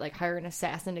to do it, like hire an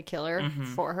assassin to kill her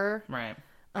for her. Right.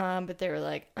 But they were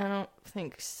like, I don't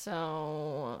think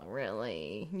so,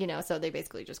 really. You know, so they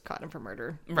basically just caught him for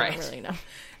murder. Right. I don't really know.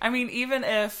 I mean, even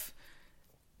if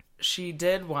she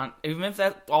did want... Even if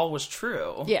that all was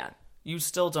true... Yeah. You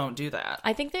still don't do that.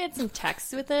 I think they had some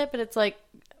texts with it, but it's like,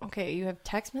 okay, you have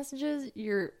text messages.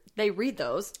 They read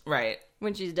those Right.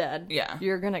 when she's dead. Yeah.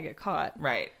 You're going to get caught.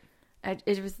 Right.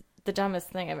 It was the dumbest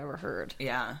thing I've ever heard.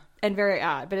 Yeah. And very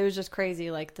odd, but it was just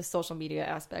crazy, like the social media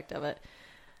aspect of it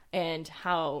and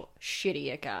how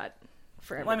shitty it got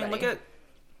for Well, I everybody. mean, look at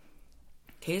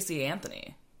Casey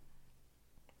Anthony.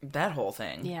 That whole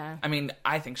thing. Yeah. I mean,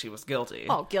 I think she was guilty.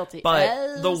 Oh, guilty.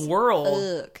 But the world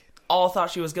Ugh. all thought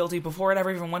she was guilty before it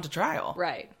ever even went to trial.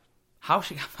 Right. How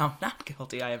she got found not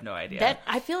guilty, I have no idea. That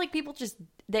I feel like people just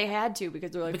they had to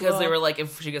because they're like because they well, were like,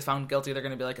 if she gets found guilty, they're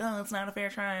going to be like, oh, it's not a fair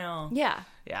trial. yeah.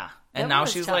 Yeah. That And now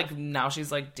was she's tough.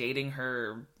 like dating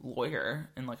her lawyer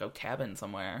in like a cabin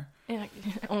somewhere. Yeah,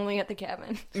 only at the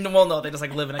cabin. Well, no, they just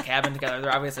like live in a cabin together.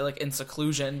 They're obviously like in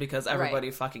seclusion because everybody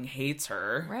fucking hates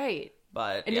her. Right.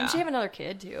 But And yeah. didn't she have another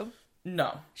kid too?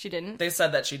 No. She didn't. They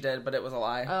said that she did, but it was a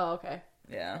lie. Oh, okay.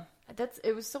 Yeah.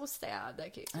 It was so sad,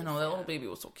 that case. I know, that little baby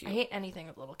was so I cute. hate anything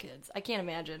with little kids. I can't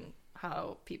imagine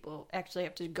how people actually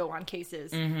have to go on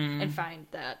cases and find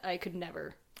that. I could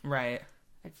never. Right.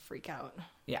 I'd freak out.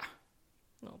 Yeah.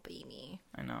 Little baby.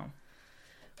 I know.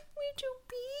 Little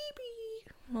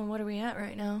baby. Well, what are we at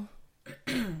right now?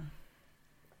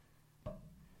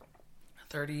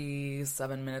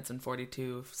 37 minutes and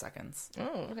 42 seconds.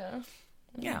 Oh, okay.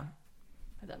 Yeah.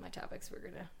 I thought my topics were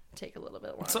going to take a little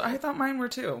bit longer. So I thought mine were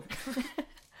too.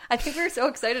 I think we were so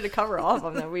excited to cover all of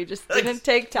them that we just didn't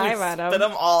take time on Spit them.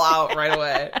 them all out right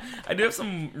away. I do have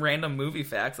some random movie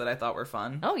facts that I thought were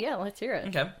fun. Oh, yeah. Let's hear it.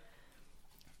 Okay.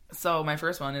 So my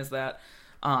first one is that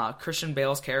Christian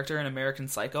Bale's character in American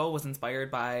Psycho was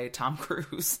inspired by Tom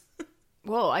Cruise.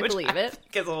 Whoa, I Which believe it.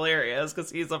 think is hilarious because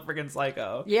he's a freaking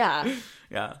psycho. Yeah.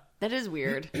 Yeah. That is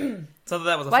weird. So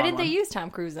that was a Why fun didn't they one. use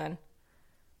Tom Cruise then?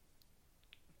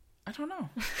 I don't know.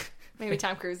 Maybe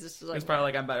Tom Cruise is just like, He's probably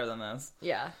like, I'm better than this.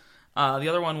 yeah. The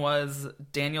other one was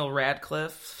Daniel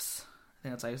Radcliffe's, I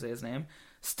think that's how you say his name,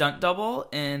 stunt double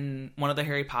in one of the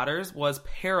Harry Potters was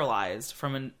paralyzed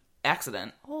from an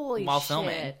accident Holy while shit.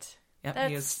 filming. Yep, That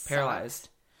he is sucks. paralyzed.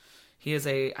 He is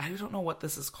I don't know what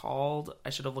this is called.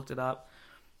 I should have looked it up.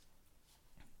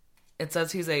 It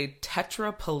says he's a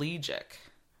tetraplegic.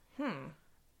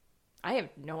 I have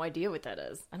no idea what that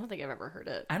is. I don't think I've ever heard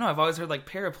it. I know, I've always heard like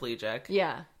paraplegic.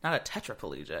 Yeah. Not a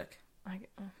tetraplegic.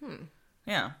 Hmm.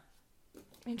 Yeah.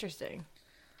 Interesting.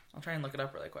 I'll try and look it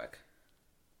up really quick.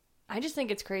 I just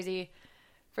think it's crazy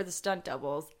for the stunt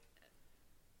doubles.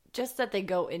 Just that they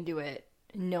go into it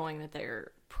knowing that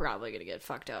they're probably going to get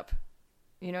fucked up.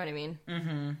 You know what I mean?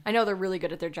 Mm-hmm. I know they're really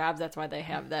good at their jobs. That's why they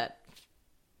have that.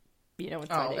 You know, it's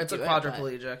why they It's a do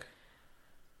quadriplegic.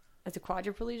 It's a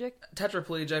quadriplegic?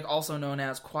 Tetraplegic, also known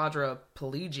as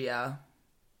quadriplegia.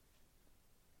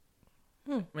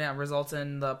 Yeah, results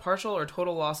in the partial or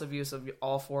total loss of use of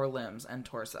all four limbs and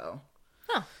torso.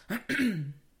 Huh.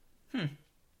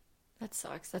 That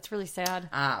sucks. That's really sad.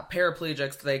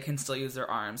 Paraplegics, they can still use their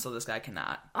arms, so this guy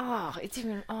cannot. Oh, it's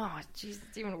even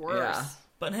even worse. Yeah.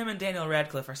 But him and Daniel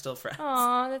Radcliffe are still friends.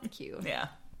 Aw, that's cute. Yeah.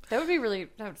 That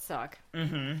would suck.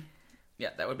 Yeah,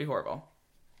 that would be horrible.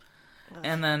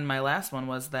 And then my last one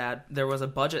was that there was a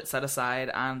budget set aside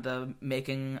on the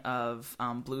making of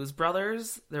Blues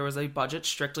Brothers. There was a budget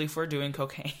strictly for doing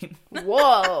cocaine.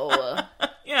 Whoa.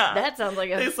 Yeah. That sounds like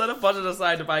They set a budget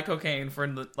aside to buy cocaine for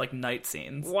like night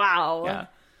scenes. Wow. Yeah.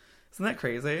 Isn't that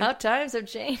crazy? How times have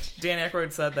changed. Dan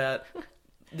Aykroyd said that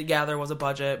yeah, there was a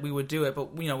budget, we would do it,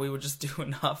 but, we would just do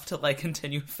enough to, like,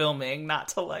 continue filming, not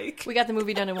to, like... We got the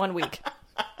movie done in 1 week.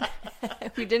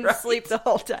 We didn't Right. sleep the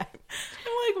whole time.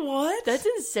 I'm like, what? That's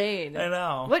insane. I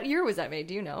know. What year was that made?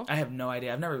 Do you know? I have no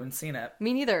idea. I've never even seen it.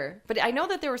 Me neither. But I know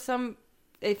that there were some...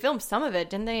 They filmed some of it,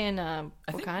 didn't they, in I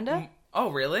think- Wakanda? Oh,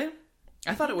 really?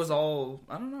 I thought it was all...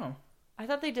 I don't know. I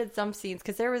thought they did some scenes,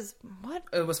 because there was... What?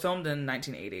 It was filmed in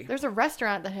 1980. There's a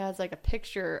restaurant that has, like, a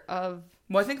picture of...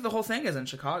 Well, I think the whole thing is in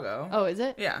Chicago. Oh, is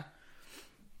it? Yeah.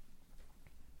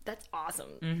 That's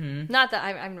awesome. Mm-hmm. Not that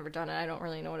I've never done it. I don't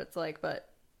really know what it's like, but...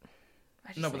 I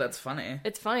just No, but think that's funny.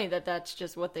 It's funny that that's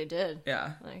just what they did.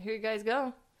 Yeah. Like, here you guys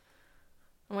go.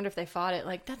 I wonder if they fought it.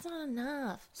 Like, that's not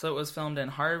enough. So it was filmed in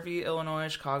Harvey, Illinois,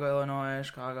 Chicago, Illinois,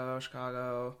 Chicago,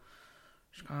 Chicago,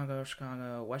 Chicago,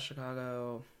 Chicago, West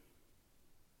Chicago.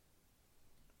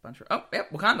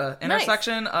 Wakanda.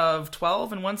 Intersection of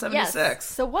 12 and 176. Yes.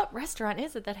 So what restaurant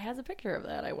is it that has a picture of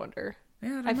that, I wonder? Yeah,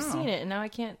 I don't I've know. seen it, and now I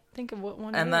can't think of what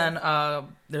one And it then is.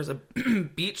 there's a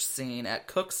beach scene at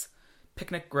Cook's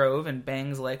Picnic Grove in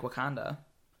Bangs Lake, Wakanda.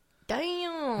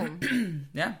 Damn.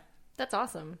 Yeah. That's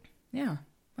awesome. Yeah.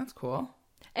 That's cool.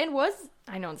 And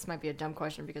I know this might be a dumb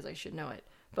question because I should know it,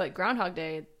 but Groundhog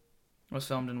Day, It was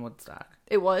filmed in Woodstock.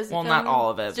 it was? Well, filmed not all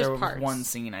of it. just There was parts. one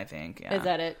scene, I think. Yeah. Is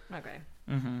that it? Okay.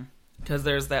 Because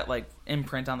there's that, like,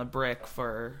 imprint on the brick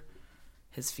for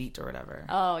his feet or whatever.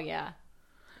 Oh, yeah.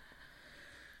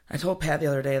 I told Pat the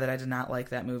other day that I did not like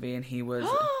that movie, and he was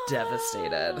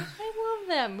devastated. I love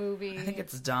that movie. I think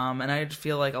it's dumb, and I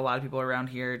feel like a lot of people around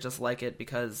here just like it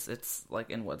because it's, like,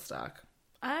 in Woodstock.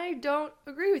 I don't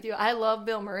agree with you. I love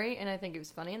Bill Murray, and I think he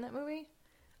was funny in that movie.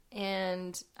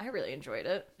 And I really enjoyed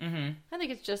it. Mm-hmm. I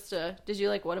think it's just did you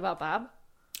like What About Bob?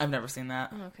 I've never seen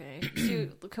that. Okay.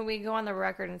 Can we go on the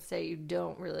record and say you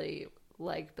don't really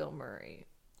like Bill Murray?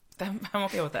 I'm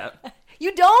okay with that.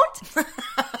 You don't?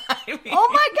 I mean, Oh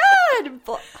my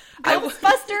god!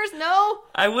 Ghostbusters, no?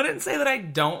 I wouldn't say that I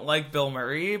don't like Bill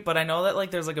Murray, but I know that, like,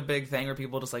 there's, like, a big thing where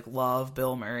people just, like, love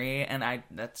Bill Murray, and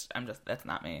that's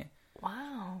not me.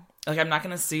 Wow. Like, I'm not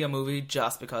gonna see a movie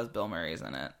just because Bill Murray's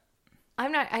in it.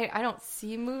 I'm not, I don't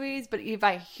see movies, but if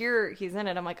I hear he's in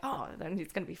it, I'm like, oh, then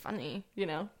he's going to be funny, you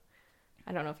know?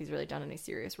 I don't know if he's really done any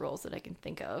serious roles that I can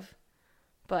think of,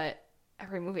 but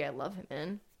every movie I love him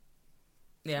in.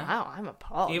 Yeah. Wow, I'm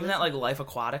appalled. Even that, like, Life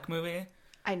Aquatic movie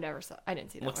I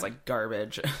didn't see that looks one. like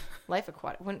garbage. Life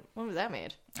Aquatic. When was that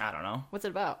made? I don't know. What's it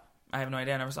about? I have no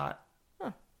idea. I never saw it.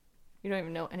 You don't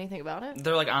even know anything about it?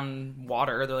 They're, like, on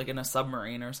water. They're, like, in a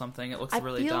submarine or something. It looks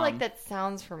really I feel dumb. like that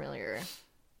sounds familiar.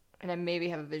 And I maybe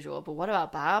have a visual, but What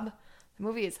About Bob? The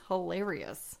movie is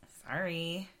hilarious.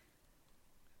 Sorry.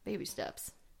 Baby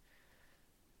steps.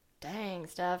 Dang,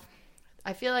 Steph.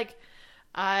 I feel like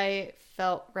I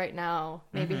felt right now,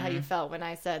 maybe how you felt when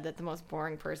I said that the most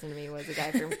boring person to me was the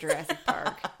guy from Jurassic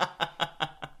Park.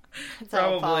 That's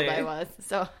how appalled Probably. I was.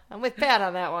 So I'm with Pat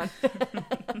on that one.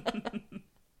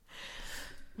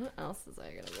 What else is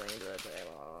I going to bring to the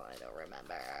table? I don't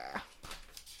remember.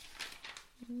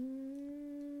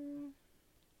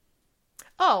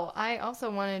 Oh, I also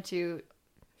wanted to...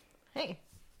 Hey,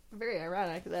 very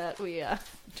ironic that we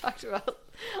talked about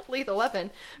Lethal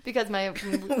Weapon because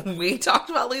We talked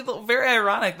about Lethal. Very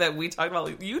ironic that we talked about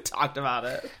Lethal. You talked about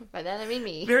it. by that I mean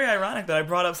me. Very ironic that I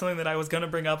brought up something that I was going to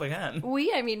bring up again.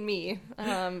 I mean me.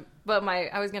 But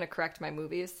I was going to correct my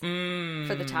movies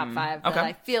for the top 5 that Okay.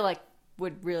 I feel like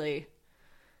would really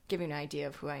give you an idea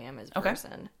of who I am as a Okay.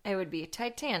 person. It would be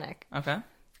Titanic Okay.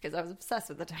 because I was obsessed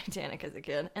with the Titanic as a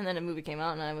kid, and then a movie came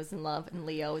out and I was in love, and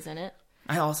Leo was in it.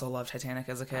 I also loved Titanic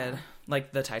as a kid.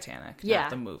 Like the Titanic, Yeah, not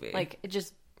the movie. Like it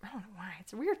just, I don't know why.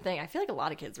 It's a weird thing. I feel like a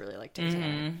lot of kids really like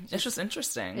Titanic. It's just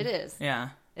interesting. It is. Yeah.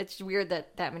 It's weird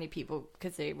that many people,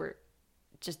 because they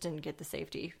just didn't get the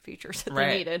safety features that Right,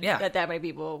 they needed. yeah. That many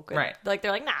people could, Right. like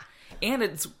they're like, nah. And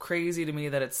it's crazy to me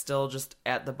that it's still just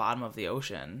at the bottom of the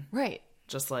ocean. Right.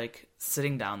 Just like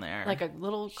sitting down there. Like a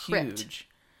little crypt. Huge.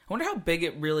 I wonder how big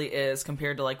it really is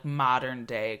compared to like modern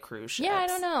day cruise ships. Yeah, I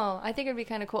don't know. I think it'd be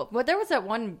kind of cool. But there was that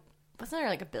one, wasn't there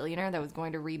like a billionaire that was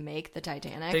going to remake the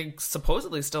Titanic? They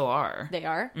supposedly still are. They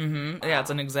are? Mm-hmm. Yeah, it's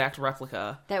an exact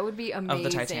replica. That would be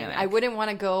amazing. Titanic. I wouldn't want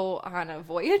to go on a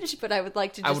voyage, but I would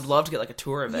like to just... I would love to get like a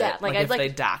tour of it. Yeah, like, if I'd like- they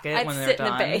dock it I'd when they're sit in the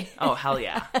done. bay. Oh, hell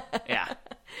yeah. Yeah.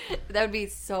 That would be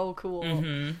so cool.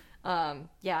 Mm-hmm.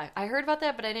 Yeah, I heard about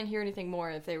that, but I didn't hear anything more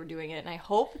if they were doing it, and I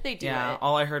hope they do Yeah, it.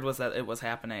 all I heard was that it was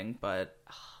happening, but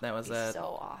that was It'd be it.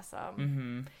 so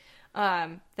awesome.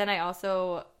 Then I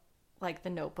also like The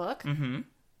Notebook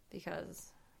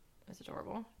because it's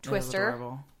adorable. Twister,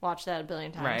 adorable. watched that a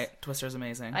billion times. Right. Twister's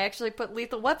amazing. I actually put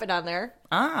Lethal Weapon on there,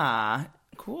 Ah,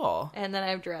 cool. and then I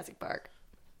have Jurassic Park.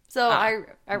 So I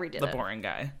redid the it. boring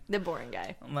guy. The boring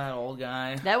guy. That old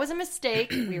guy. That was a mistake.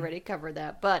 We already covered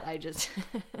that. But I just...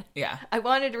 Yeah. I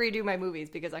wanted to redo my movies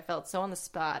because I felt so on the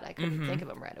spot. I couldn't think of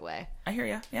them right away. I hear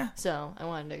you. Yeah. So I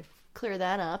wanted to clear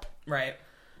that up. Right.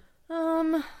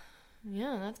 Yeah,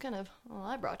 that's kind of all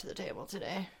I brought to the table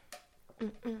today.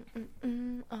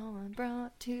 All I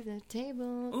brought to the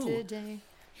table today.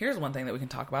 Here's one thing that we can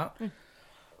talk about.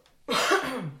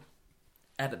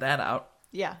 Edit that out.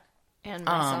 Yeah. And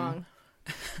my song.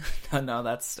 No,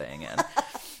 that's staying in.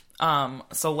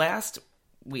 So last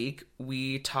week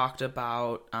we talked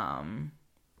about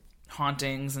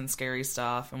hauntings and scary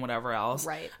stuff and whatever else.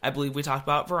 Right. I believe we talked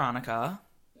about Veronica.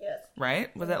 Yes.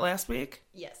 Right? Was that last week?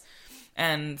 Yes.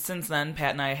 And since then,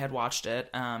 Pat and I had watched it.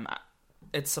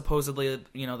 It's supposedly,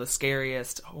 the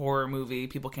scariest horror movie.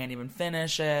 People can't even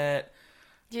finish it.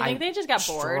 Do you think they just got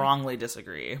bored? Strongly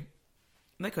disagree.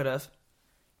 They could have.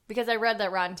 Because I read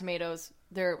that Rotten Tomatoes,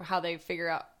 how they figure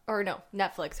out, or no,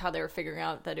 Netflix, how they were figuring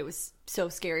out that it was so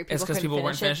scary. It's because people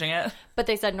weren't finishing it. But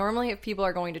they said normally if people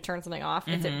are going to turn something off,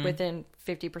 it's within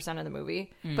 50% of the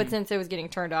movie. But since it was getting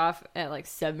turned off at like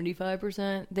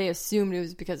 75%, they assumed it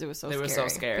was because it was so scary. It was so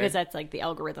scary. Because that's like the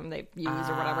algorithm they use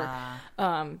or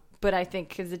whatever. But I think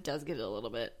because it does get a little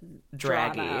bit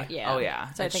draggy. Out. Yeah. Oh,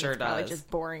 yeah. So I think sure it's probably does. just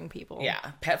boring people.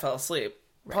 Yeah. Pat fell asleep.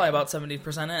 Probably about 70%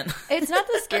 in. It's not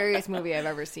the scariest movie I've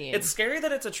ever seen. It's scary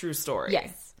that it's a true story.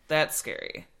 Yes. That's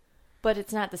scary. But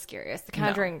it's not the scariest. The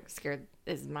Conjuring is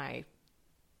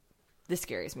the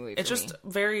scariest movie for It's just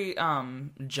very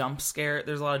jump scare.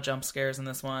 There's a lot of jump scares in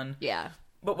this one. Yeah.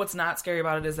 But what's not scary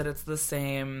about it is that it's the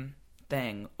same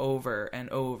thing over and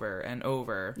over and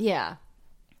over. Yeah.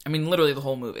 I mean, literally the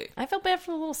whole movie. I felt bad for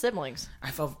the little siblings.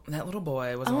 I felt that little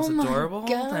boy was the most adorable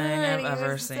thing I've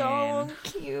ever seen. So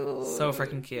cute. So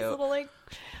freaking cute. His little like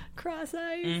cross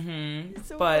eyes. Mm-hmm.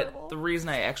 So but adorable. the reason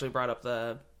I actually brought up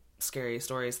the scary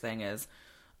stories thing is,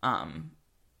 I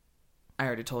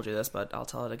already told you this, but I'll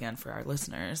tell it again for our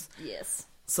listeners. Yes.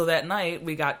 So that night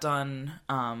we got done,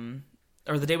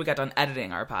 or the day we got done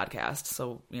editing our podcast.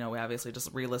 So, we obviously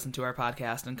just re-listened to our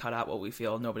podcast and cut out what we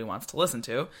feel nobody wants to listen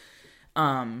to.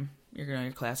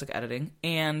 Your classic editing.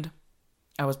 And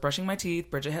I was brushing my teeth.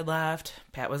 Bridget had left.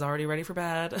 Pat was already ready for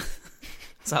bed.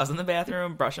 So I was in the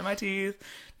bathroom brushing my teeth.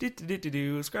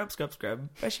 Scrub, scrub, scrub.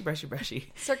 Brushy, brushy,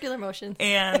 brushy. Circular motions.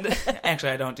 And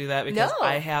actually I don't do that because No.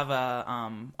 I have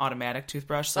a automatic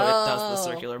toothbrush, so it does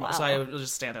the circular wow. So I would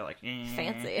just stand there like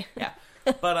Fancy. Yeah.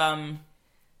 But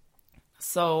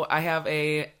so I have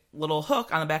a little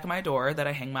hook on the back of my door that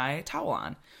I hang my towel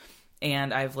on.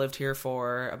 And I've lived here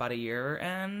for about a year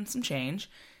and some change.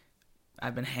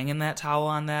 I've been hanging that towel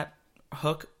on that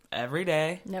hook every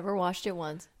day. Never washed it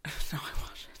once. No, I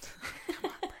wash it.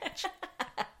 Come on, Bridge.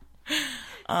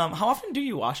 How often do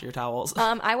you wash your towels?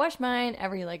 I wash mine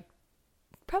every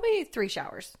probably 3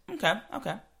 showers. Okay.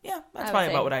 Yeah, that's would probably say.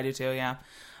 about what I do too, yeah.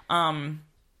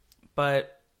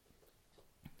 But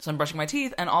so I'm brushing my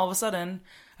teeth and all of a sudden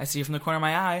I see from the corner of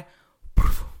my eye,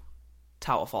 poof,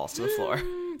 towel falls to the floor.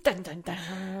 Dun, dun, dun.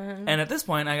 And at this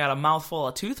point I got a mouthful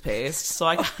of toothpaste, so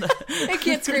I got I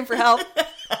can't scream for help.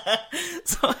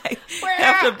 So I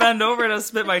have to bend over to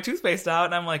spit my toothpaste out,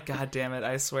 and I'm like, God damn it,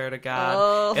 I swear to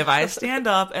God. If I stand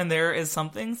up and there is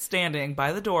something standing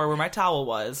by the door where my towel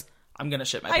was, I'm going to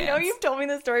shit my pants. I know you've told me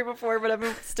this story before, but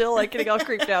I'm still getting all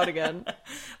creeped out again.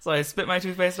 So I spit my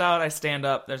toothpaste out, I stand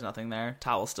up, there's nothing there.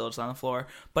 Towel's still just on the floor.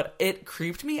 But it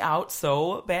creeped me out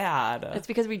so bad. It's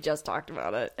because we just talked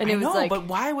about it. And I it was know, but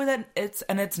why would that?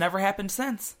 It's never happened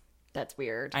since. That's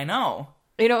weird. I know.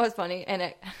 You know what's funny?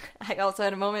 And I also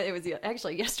had a moment, it was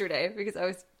actually yesterday, because I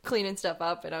was cleaning stuff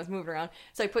up and I was moving around.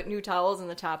 So I put new towels in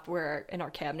the top in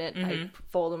our cabinet. I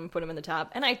fold them and put them in the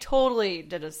top. And I totally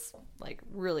did a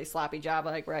really sloppy job,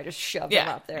 where I just shoved them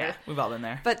up there. Yeah, we've all been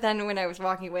there. But then when I was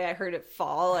walking away, I heard it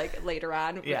fall later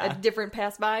on. Yeah. A different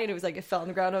passed by and it was it fell on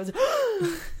the ground. I was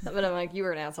but I'm like, you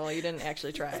were an asshole. You didn't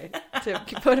actually try to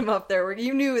put them up there where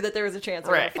you knew that there was a chance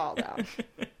it would fall down.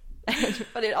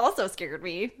 But it also scared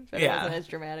me. But it wasn't as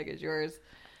dramatic as yours.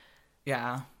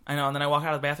 Yeah, I know. And then I walk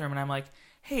out of the bathroom and I'm like,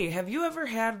 hey, have you ever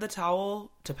had the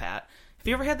towel, to Pat, have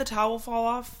you ever had the towel fall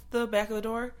off the back of the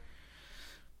door?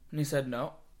 And he said,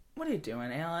 no. What are you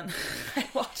doing, Alan? I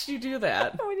watched you do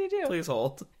that. What do you do? Please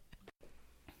hold.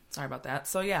 Sorry about that.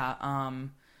 So yeah, I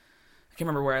can't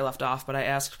remember where I left off, but I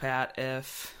asked Pat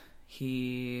if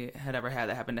he had ever had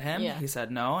that happen to him. Yeah. He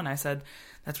said no, and I said,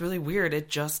 that's really weird. It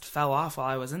just fell off while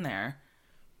I was in there.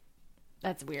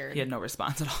 That's weird. He had no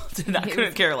response at all.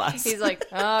 Couldn't care less. He's like,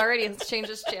 alrighty, let's change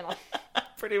this channel.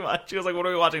 Pretty much. He was like, what are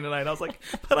we watching tonight? I was like,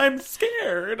 but I'm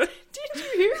scared. Did you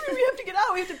hear me? We have to get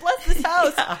out. We have to bless this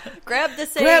house. Yeah. Grab the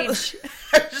sage.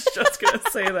 I was just going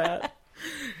to say that.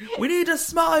 We need to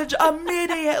smudge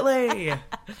immediately.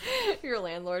 Your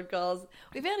landlord calls.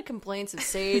 We've had complaints of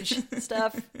sage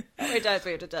stuff. How many times do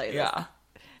we have to tell you this? Yeah.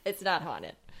 It's not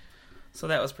haunted. So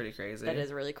that was pretty crazy. That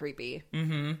is really creepy.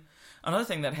 Mm-hmm. Another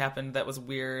thing that happened that was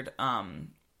weird,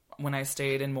 when I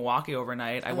stayed in Milwaukee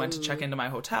overnight, I went to check into my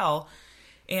hotel,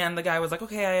 and the guy was like,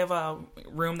 okay, I have a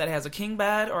room that has a king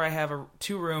bed, or I have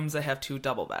 2 rooms that have 2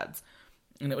 double beds.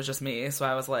 And it was just me, so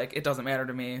I was like, it doesn't matter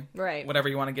to me. Right. Whatever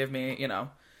you want to give me, you know.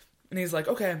 And he's like,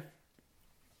 okay,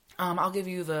 I'll give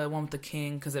you the one with the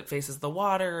king because it faces the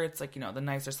water. It's like, you know, the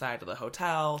nicer side of the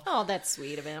hotel. Oh, that's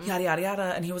sweet of him. Yada, yada,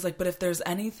 yada. And he was like, but if there's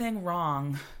anything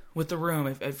wrong with the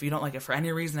room, if you don't like it for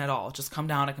any reason at all, just come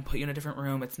down. I can put you in a different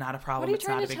room. It's not a problem. What are you it's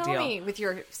trying not to a big tell deal. me with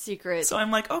your secret? So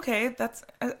I'm like, okay, that's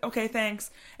okay,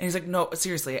 thanks. And he's like, no,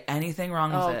 seriously, anything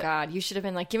wrong with it? Oh God, you should have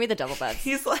been like, give me the double beds.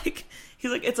 He's like,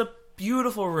 it's a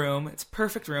beautiful room. It's a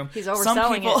perfect room. He's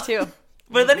overselling it too.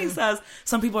 But then he says,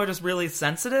 some people are just really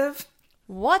sensitive.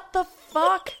 What the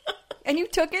fuck? And you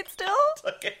took it still?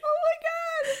 Okay. Oh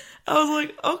my God. I was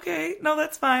like, okay, no,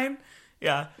 that's fine.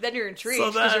 Yeah. Then you're intrigued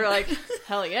So because then- you're like,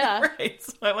 hell yeah. Right.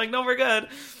 So I'm like, no, we're good.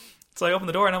 So I open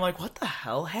the door and I'm like, what the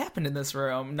hell happened in this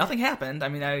room? Nothing happened. I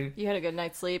mean, You had a good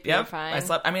night's sleep. You're Yep, fine. I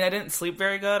slept. I mean, I didn't sleep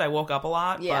very good. I woke up a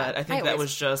lot, Yeah, but I I think that always-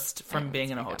 was just from being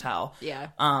in a wake up. hotel. Yeah.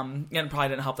 And it probably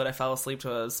didn't help that I fell asleep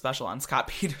to a special on Scott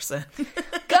Peterson.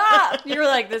 God! You were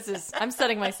like, I'm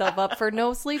setting myself up for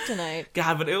no sleep tonight.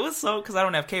 God, but it was so, because I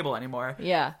don't have cable anymore.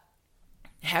 Yeah.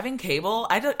 Having cable,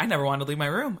 I never wanted to leave my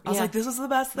room. I was Yeah. like, this is the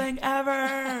best thing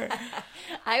ever.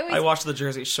 I always. I watched The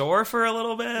Jersey Shore for a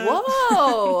little bit.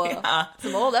 Whoa! Yeah.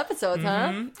 Some old episodes,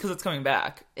 huh? Because it's coming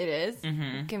back. It is?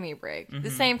 Give me a break. The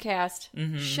same cast.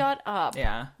 Shut up.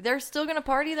 Yeah. They're still gonna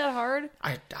party that hard?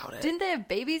 I doubt it. Didn't they have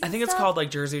babies? I and think it's stuff? called like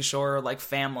Jersey Shore, like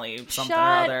family something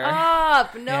Shut or other.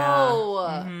 up!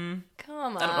 No. Come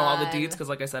on. I don't know all the deets because,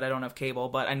 like I said, I don't have cable,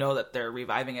 but I know that they're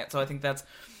reviving it. So I think that's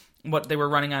what they were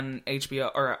running on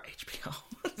HBO or HBO.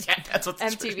 Yeah, that's what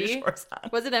MTV? Shore's on.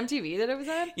 Was it MTV that it was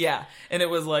on? Yeah, and it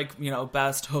was like, you know,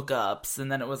 best hookups,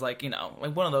 and then it was like, you know,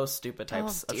 like one of those stupid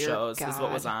types Oh, of dear shows is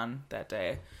what was God. on that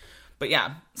day. But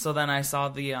yeah, so then I saw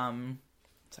the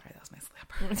sorry, that was my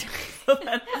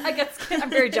slapper. I guess I'm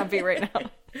very jumpy right now.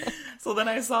 So then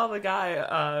I saw the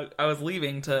guy. I was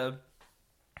leaving to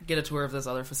get a tour of this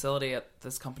other facility that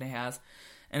this company has.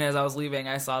 And as I was leaving,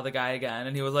 I saw the guy again,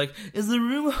 and he was like, is the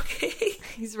room okay?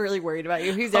 He's really worried about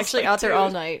you. He's I was actually like, out there all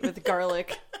dude. night with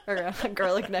garlic or a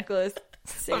garlic necklace.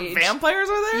 Sage. Vampires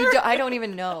are there? I don't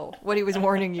even know what he was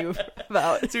warning you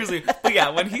about. Seriously. But yeah,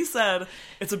 when he said,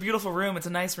 it's a beautiful room, it's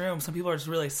a nice room, some people are just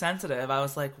really sensitive, I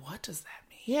was like, what does that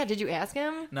mean? Yeah, did you ask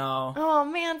him? No. Oh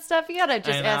man, Steph, you gotta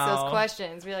just I ask know. those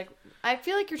questions. Be like, I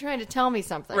feel like you're trying to tell me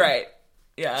something. Right.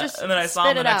 Yeah. Just and then I saw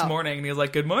him spit the it next out. morning, and he was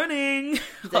like, good morning.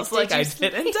 I like, was like, "Did you I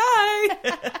sleep?" didn't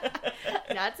die.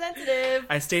 Not sensitive.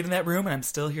 I stayed in that room, and I'm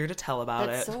still here to tell about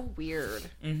That's it. so weird.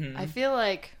 I feel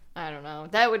like, I don't know.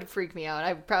 That would freak me out.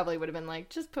 I probably would have been like,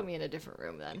 just put me in a different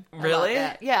room then. How about Really?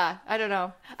 that? Yeah, I don't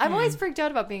know. I'm always freaked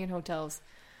out about being in hotels.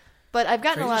 But I've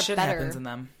gotten Crazy a lot shit better. happens in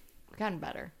them. I've gotten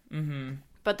better. Mm-hmm.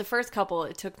 But the first couple,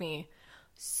 it took me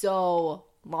so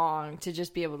long to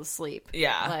just be able to sleep.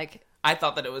 Yeah. Like, I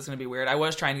thought that it was going to be weird. I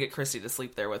was trying to get Christy to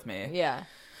sleep there with me. yeah.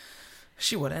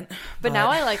 She wouldn't. But now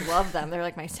I like love them. They're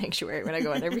like my sanctuary when I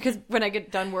go in there because when I get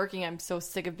done working, I'm so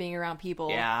sick of being around people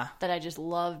Yeah. that I just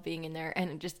love being in there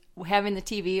and just having the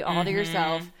TV all to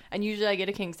yourself. And usually I get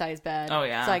a king size bed. Oh,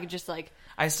 yeah. So I could just like,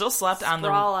 I still slept on the.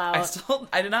 Sprawl out.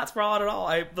 I did not sprawl out at all.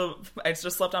 I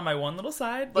just slept on my one little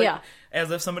side, like, Yeah.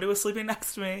 as if somebody was sleeping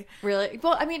next to me. really,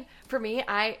 well, I mean, for me,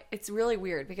 it's really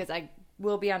weird because I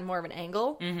will be on more of an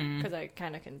angle because I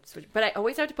kind of can switch. But I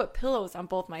always have to put pillows on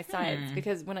both my sides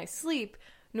because when I sleep,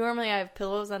 normally I have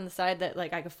pillows on the side that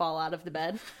like I could fall out of the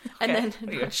bed, and Okay. then What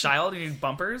are you, a child? You need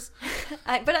bumpers?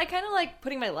 but I kind of like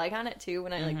putting my leg on it too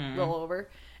when I like roll over.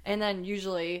 And then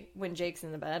usually when Jake's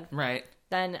in the bed, Right.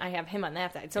 then I have him on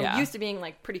that side. So Yeah. I'm used to being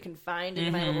like pretty confined into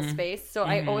my little space. So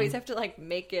I always have to like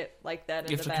make it like that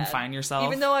in You the have to bed. confine yourself.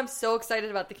 Even though I'm so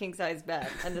excited about the king size bed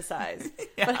and the size,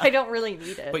 but I don't really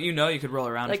need it. But you know you could roll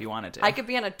around like, if you wanted to. I could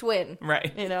be on a twin,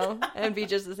 Right. you know, and be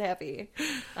just as happy.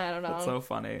 I don't know. That's so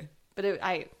funny. But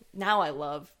now I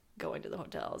love going to the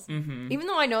hotels, even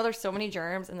though I know there's so many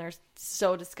germs and they're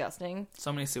so disgusting.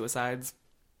 So many suicides.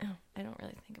 Oh, I don't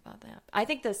really think about that. I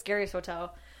think the scariest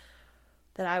hotel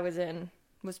that I was in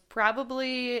was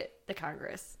probably the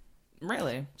Congress,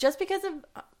 Really? just because of,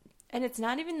 and it's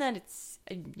not even that it's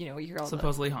you hear all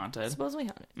Supposedly haunted. supposedly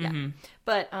haunted, yeah.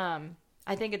 But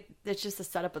I think it's just the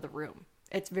setup of the room.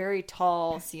 It's very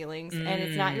tall ceilings, and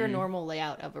it's not your normal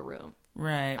layout of a room.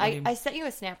 Right. I sent you a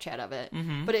Snapchat of it,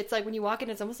 but it's like when you walk in,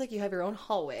 it's almost like you have your own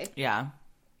hallway. Yeah.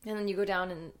 And then you go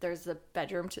down and there's the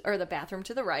the bathroom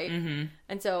to the right. Mm-hmm.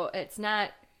 And so it's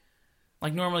not...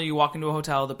 Like normally you walk into a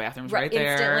hotel, the bathroom's right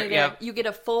there. Instantly there. Yep. You get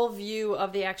a full view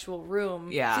of the actual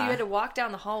room. Yeah. So you had to walk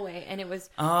down the hallway and it was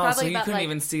so you couldn't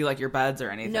even see like your beds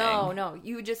or anything. No.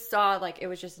 You just saw like it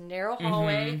was just a narrow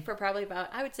hallway for probably about,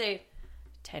 I would say,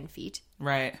 10 feet.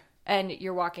 Right. And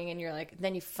you're walking and you're like,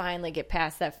 then you finally get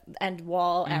past that end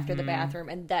wall after the bathroom,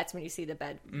 and that's when you see the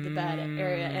bed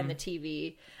area and the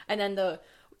TV. And then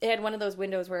it had one of those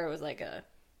windows where it was like a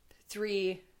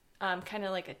 3, kind of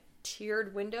like a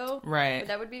tiered window. Right.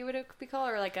 That would be what it could be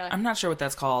called, or like I'm not sure what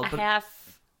that's called. But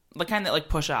half. The kind that like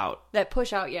push out. That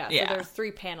push out, yeah. Yeah. So there's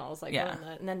 3 panels, like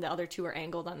and then the other 2 are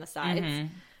angled on the sides.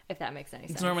 If that makes any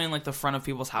sense. It's normally in like the front of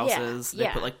people's houses. Yeah.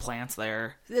 They put like plants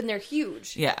there. And they're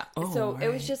huge. Yeah. Oh, so right. it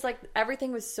was just like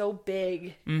everything was so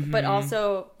big, but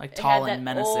also like tall it had and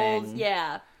that menacing.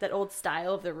 that old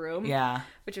style of the room. Yeah.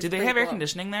 Which was Did they pretty have air cool.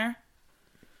 conditioning there?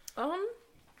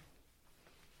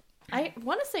 I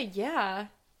want to say yeah,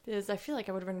 because I feel like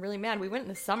I would have been really mad. We went in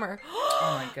the summer.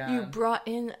 Oh my god. You brought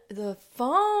in the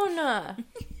phone.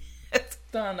 It's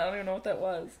done. I don't even know what that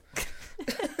was.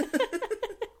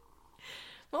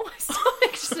 Oh, my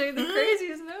stomach's saying the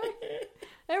craziest noise.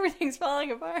 Everything's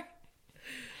falling apart.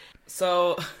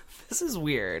 So, this is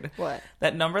weird. What?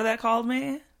 That number that called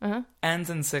me Uh-huh. ends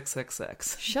in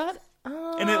 666. Shut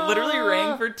up. And it literally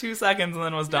rang for 2 seconds and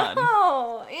then was done.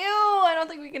 Oh, ew. I don't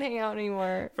think we can hang out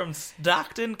anymore. From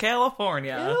Stockton,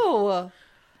 California. Ew.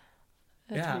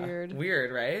 That's Yeah. weird.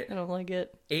 Weird, right? I don't like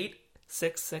it.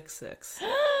 8666.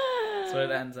 That's what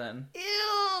it ends in.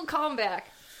 Ew. Call him back.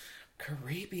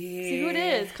 Creepy. See who it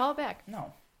is. Call it back.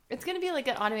 No. It's going to be like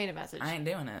an automated message. I ain't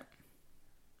doing it.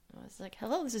 It's like,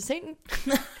 hello, this is Satan.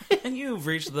 You've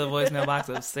reached the voicemail box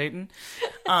of Satan.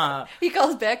 He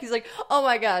calls back. He's like, oh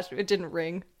my gosh, it didn't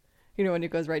ring. You know when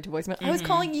it goes right to voicemail. I was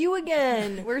calling you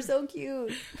again. We're so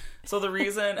cute. So the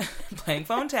reason, playing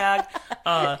phone tag,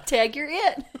 Tag, you're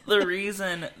it. the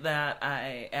reason that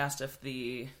I asked if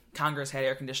the Congress had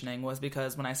air conditioning was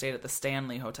because when I stayed at the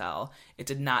Stanley Hotel, it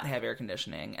did not have air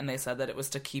conditioning. And they said that it was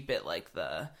to keep it like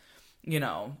the,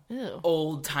 Ew.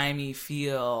 old-timey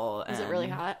feel. Is it really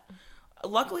hot?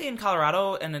 Luckily in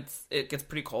Colorado, and it gets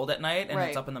pretty cold at night, and Right.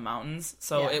 it's up in the mountains,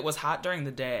 so Yeah. it was hot during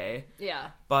the day. Yeah.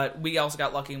 But we also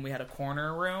got lucky and we had a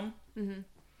corner room. Mm-hmm.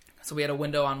 So we had a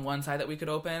window on one side that we could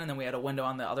open, and then we had a window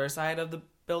on the other side of the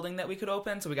building that we could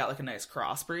open, so we got like a nice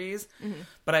cross breeze. Mm-hmm.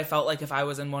 But I felt like if I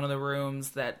was in one of the rooms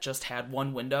that just had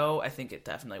one window, I think it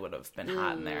definitely would have been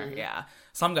hot in there. Yeah.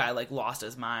 Some guy like lost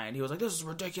his mind. He was like, this is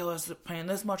ridiculous, paying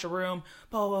this much a room,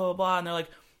 blah, blah, blah, blah. And they're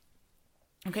like,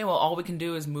 okay, well, all we can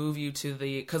do is move you to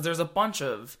because there's a bunch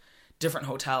of different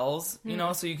hotels,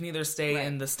 so you can either stay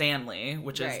in the Stanley,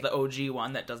 which is the OG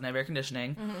one that doesn't have air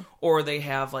conditioning, or they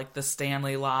have like the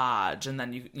Stanley Lodge, and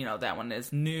then that one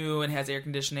is new and has air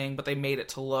conditioning, but they made it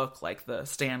to look like the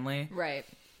Stanley. Right.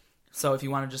 So if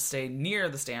you want to just stay near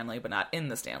the Stanley but not in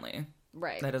the Stanley,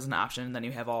 Right. that is an option. Then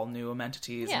you have all new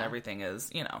amenities and everything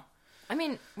is, I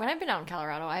mean, when I've been out in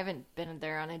Colorado, I haven't been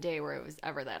there on a day where it was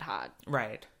ever that hot.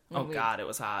 right. Oh God, it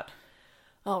was hot.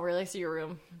 Oh, really? So your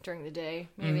room during the day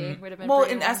maybe would have been Well,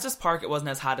 pretty in warm? Estes Park, it wasn't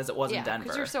as hot as it was in Denver.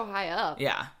 because you're so high up.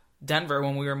 Yeah. Denver,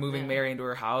 when we were moving Mary into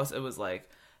her house, it was like,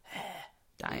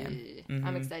 dying.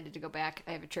 I'm excited to go back.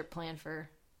 I have a trip planned for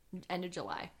end of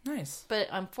July. Nice. But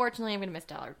unfortunately, I'm going to miss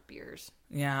Dollar Beers.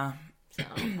 Yeah. So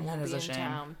I won't is be a in shame.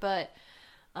 town. But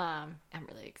I'm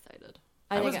really excited.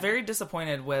 I was very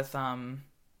disappointed with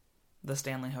the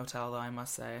Stanley Hotel, though, I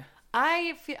must say.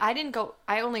 I didn't go.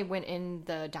 I only went in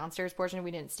the downstairs portion.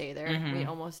 We didn't stay there. We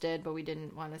almost did, but we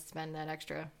didn't want to spend that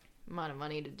extra amount of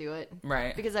money to do it.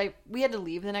 Right. Because we had to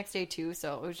leave the next day too,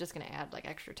 so it was just going to add like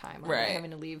extra time on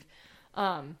having to leave.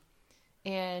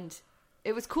 And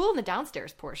it was cool in the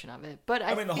downstairs portion of it, but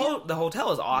I mean, the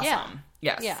hotel is awesome.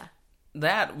 Yeah. Yes. Yeah.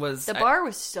 That was... The bar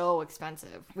was so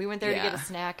expensive. We went there to Yeah. get a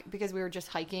snack because we were just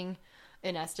hiking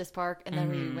in Estes Park, and then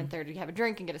we went there to have a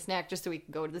drink and get a snack just so we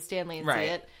could go to the Stanley and see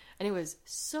it. And it was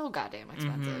so goddamn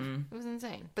expensive. It was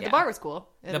insane. But the bar was cool.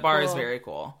 The bar is very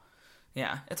cool.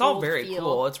 Yeah. It's all Old very feel.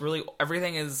 cool. It's really...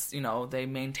 Everything is, they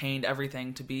maintained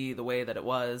everything to be the way that it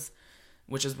was,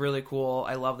 which is really cool.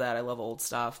 I love that. I love old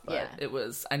stuff. But it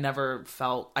was... I never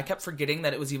felt... I kept forgetting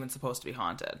that it was even supposed to be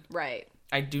haunted. Right.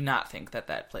 I do not think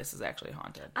that place is actually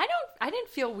haunted. I didn't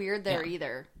feel weird there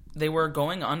either. They were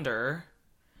going under,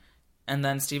 and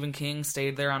then Stephen King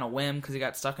stayed there on a whim because he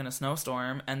got stuck in a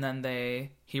snowstorm, and then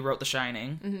he wrote The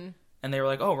Shining, and they were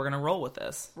like, oh, we're gonna roll with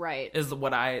this. Right. Is the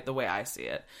way I see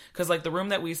it. Because like the room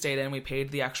that we stayed in, we paid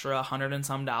the extra $100 and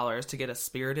some to get a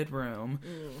spirited room.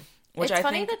 Which It's I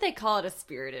funny think, that they call it a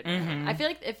spirited room. I feel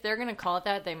like if they're gonna call it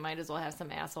that, they might as well have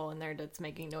some asshole in there that's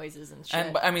making noises and shit.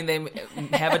 and I mean, they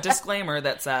have a disclaimer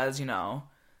that says, you know,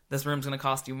 this room's gonna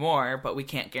cost you more, but we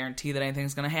can't guarantee that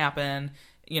anything's gonna happen.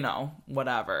 You know,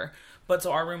 whatever. But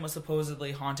so our room was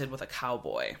supposedly haunted with a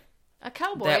cowboy. A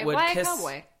cowboy? That would Why kiss, a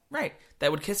cowboy? Right.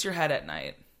 That would kiss your head at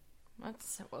night.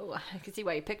 Whoa, I can see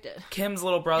why you picked it. Kim's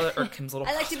little brother, or Kim's little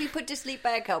I like to be put to sleep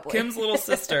by a cowboy. Kim's little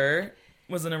sister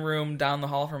was in a room down the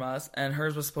hall from us, and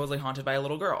hers was supposedly haunted by a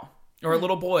little girl. Or a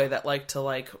little boy that liked to,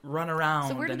 like, run around.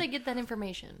 So where did they get that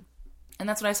information? And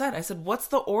that's what I said. I said, what's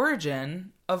the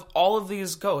origin of all of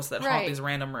these ghosts that haunt Right. these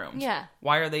random rooms? Yeah.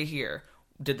 Why are they here?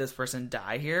 Did this person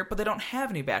die here? But they don't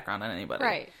have any background on anybody.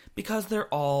 Right. Because they're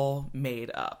all made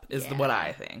up, is Yeah. what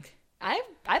I think.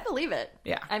 I believe it.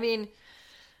 Yeah. I mean,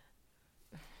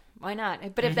 why not?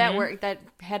 But if Mm-hmm. that worked, that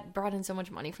had brought in so much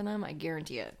money for them, I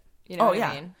guarantee it. You know Oh, what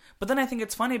yeah. I mean? But then I think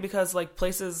it's funny because, like,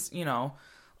 places, you know,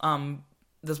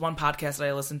 this one podcast that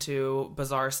I listened to,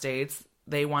 Bizarre States,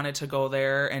 they wanted to go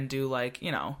there and do, like,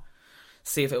 you know,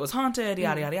 see if it was haunted,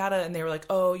 yada, yada, yada. And they were like,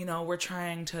 oh, you know, we're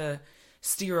trying to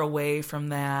steer away from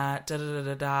that,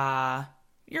 da-da-da-da-da.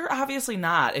 You're obviously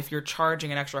not if you're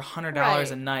charging an extra $100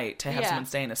 Right. a night to have someone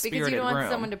stay in a spirited because you don't want room.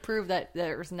 someone to prove that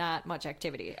there's not much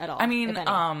activity at all. I if mean,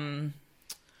 any.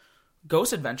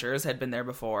 Ghost Adventures had been there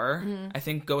before. I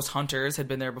think Ghost Hunters had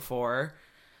been there before.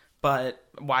 But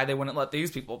why they wouldn't let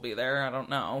these people be there, I don't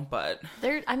know. But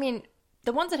I mean,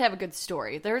 the ones that have a good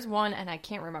story. There's one, and I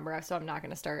can't remember, so I'm not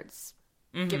going to start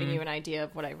giving you an idea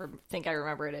of what I think I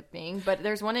remember it being. But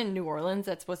there's one in New Orleans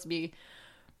that's supposed to be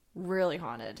really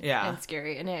haunted and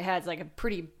scary, and it has like a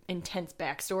pretty intense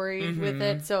backstory with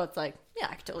it. So it's like, yeah,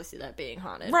 I could totally see that being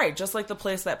haunted. right, just like the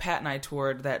place that Pat and I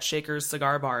toured, that Shaker's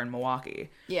Cigar Bar in Milwaukee.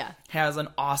 Yeah. Has an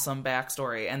awesome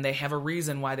backstory, and they have a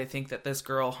reason why they think that this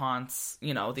girl haunts,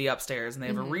 you know, the upstairs, and they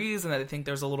have a reason that they think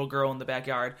there's a little girl in the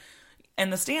backyard.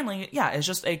 And the Stanley, yeah, is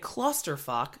just a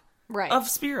clusterfuck of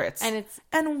spirits.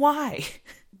 And why?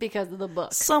 Because of the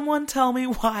book. Someone tell me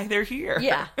why they're here.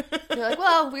 Yeah. You're like,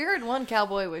 well, we heard one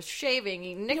cowboy was shaving.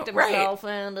 He nicked himself,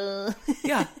 and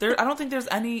yeah, I don't think there's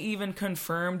any even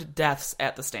confirmed deaths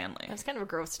at the Stanley. That's kind of a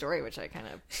gross story, which I kind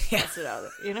of busted out.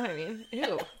 You know what I mean?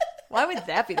 Ew. Why would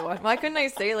that be the one? Why couldn't I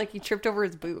say, like, he tripped over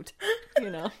his boot? You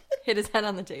know? Hit his head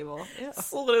on the table. Ew.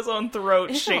 Slit his own throat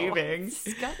Ew. shaving.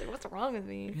 Disgusting. What's wrong with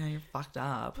me? Yeah, you're fucked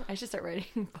up. I should start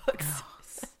writing books.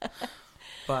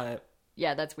 But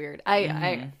yeah, that's weird.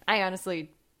 I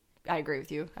honestly, I agree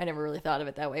with you. I never really thought of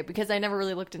it that way because I never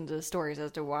really looked into the stories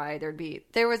as to why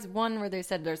there was one where they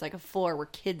said there's like a floor where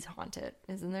kids haunt it.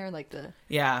 Isn't there? Like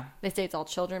yeah. They say it's all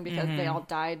children because they all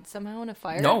died somehow in a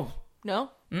fire. No.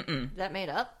 Is that made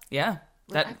up? Yeah.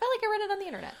 I felt like I read it on the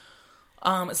internet.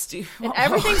 Steve, And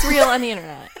everything's real on the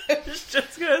internet. I was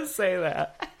just gonna say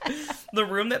that. The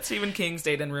room that Stephen King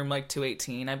stayed in, room like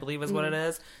 218, I believe is what it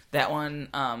is. That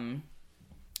one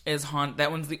is haunted.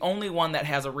 That one's the only one that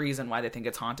has a reason why they think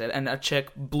it's haunted. And a chick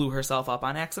blew herself up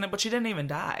on accident, but she didn't even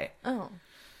die. Oh,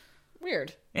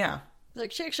 weird. Yeah.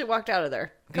 Like she actually walked out of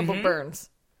there. A couple burns.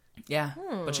 Yeah,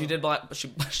 but she did she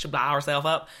blew herself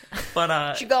up.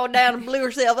 But she gone down and blew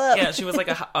herself up. Yeah, she was like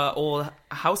a old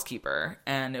housekeeper,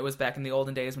 and it was back in the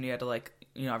olden days when you had to, like,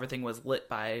 you know, everything was lit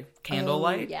by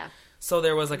candlelight. Yeah. So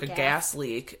there was like a gas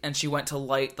leak, and she went to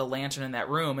light the lantern in that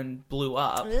room and blew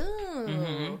up.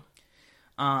 Ooh.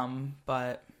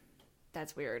 But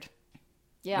that's weird.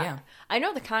 Yeah. I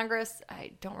know the Congress.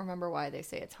 I don't remember why they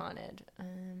say it's haunted.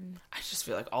 I just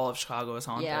feel like all of Chicago is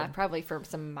haunted. Yeah, probably for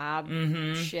some mob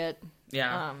shit.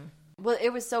 Yeah. Well, it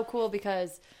was so cool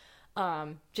because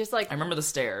just like I remember the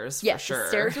stairs. yeah, for sure. the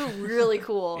stairs were really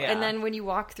cool. Yeah. And then when you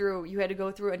walk through, you had to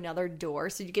go through another door,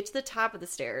 so you get to the top of the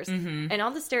stairs, and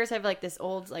all the stairs have like this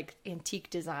old like antique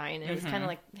design. It was kind of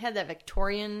like had that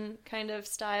Victorian kind of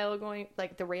style going,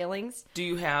 like the railings. Do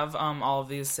you have all of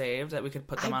these saved that we could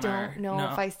put them on our? I don't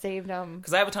know if I saved them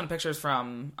because I have a ton of pictures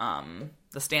from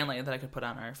the Stanley that I could put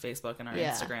on our Facebook and our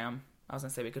Yeah. Instagram. I was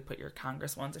gonna say we could put your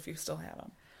Congress ones if you still have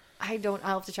them. I don't.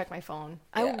 I'll have to check my phone.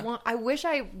 Yeah. I wish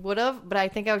I would have, but I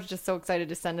think I was just so excited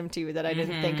to send them to you that I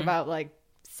didn't think about like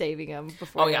saving them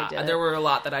before. Oh I yeah, did there it. were a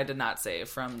lot that I did not save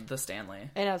from the Stanley.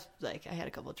 And I was like, I had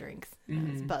a couple drinks. And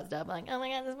I was buzzed up, like, oh my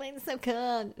god, this place is so cool.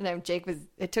 And then Jake was.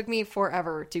 It took me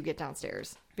forever to get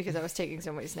downstairs because I was taking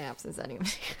so many snaps and sending them.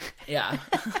 Yeah.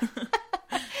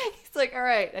 He's like, all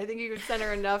right, I think you could send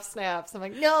her enough snaps. I'm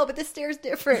like, no, but the stairs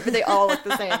different, but they all look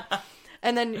the same.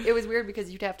 And then it was weird because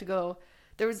you'd have to go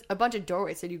there was a bunch of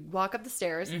doorways. So you'd walk up the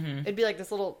stairs. Mm-hmm. It'd be like this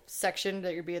little section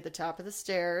that you'd be at the top of the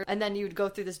stairs. And then you would go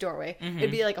through this doorway. Mm-hmm.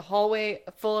 It'd be like a hallway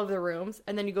full of the rooms.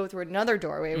 And then you go through another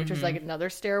doorway, which was like another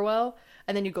stairwell.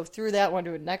 And then you go through that one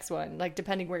to the next one, like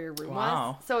depending where your room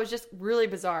Wow. was. So it was just really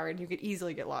bizarre, and you could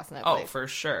easily get lost in that Oh, place. for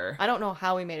sure. I don't know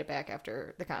how we made it back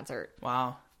after the concert.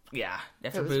 Wow. Yeah.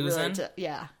 After It was boozing. really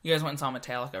yeah. You guys went and saw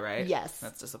Metallica, right? Yes.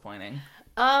 That's disappointing.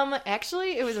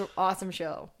 Actually, it was an awesome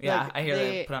show. Yeah, Like, I hear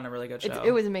they put on a really good show.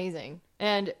 It was amazing,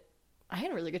 and I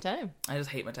had a really good time. I just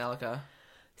hate Metallica.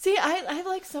 See, I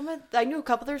like I knew a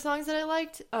couple of their songs that I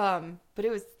liked, but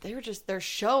their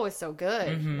show is so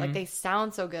good. Mm-hmm. Like, they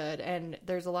sound so good, and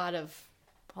there's a lot of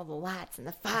all the lights and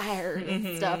the fire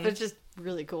and stuff. It's just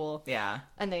really cool. Yeah.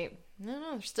 And I don't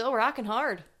know, they're still rocking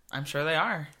hard. I'm sure they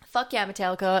are. Fuck yeah,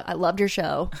 Metallica. I loved your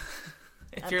show.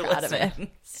 If I'm you're proud of listening. it.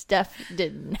 Steph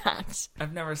did not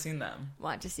I've never seen them.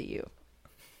 want to see you.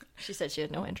 She said she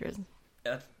had no interest.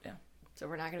 Yeah. So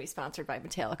we're not going to be sponsored by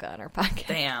Metallica on our podcast.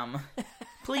 Damn.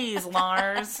 Please,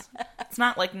 Lars. It's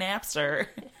not like Napster.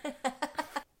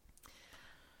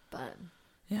 But,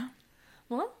 Yeah.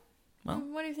 well, Well.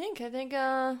 what do you think? I think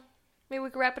maybe we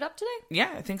could wrap it up today.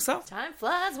 Yeah, I think so. Time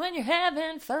flies when you're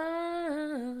having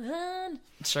fun.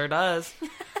 It sure does.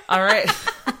 All right.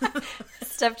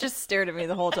 Steph just stared at me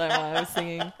the whole time while I was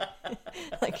singing.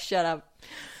 Like, shut up.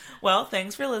 Well,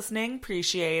 thanks for listening.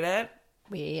 Appreciate it.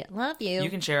 We love you. You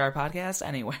can share our podcast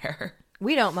anywhere.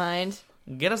 We don't mind.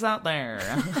 Get us out there.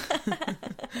 All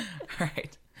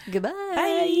right. Goodbye.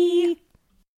 Bye.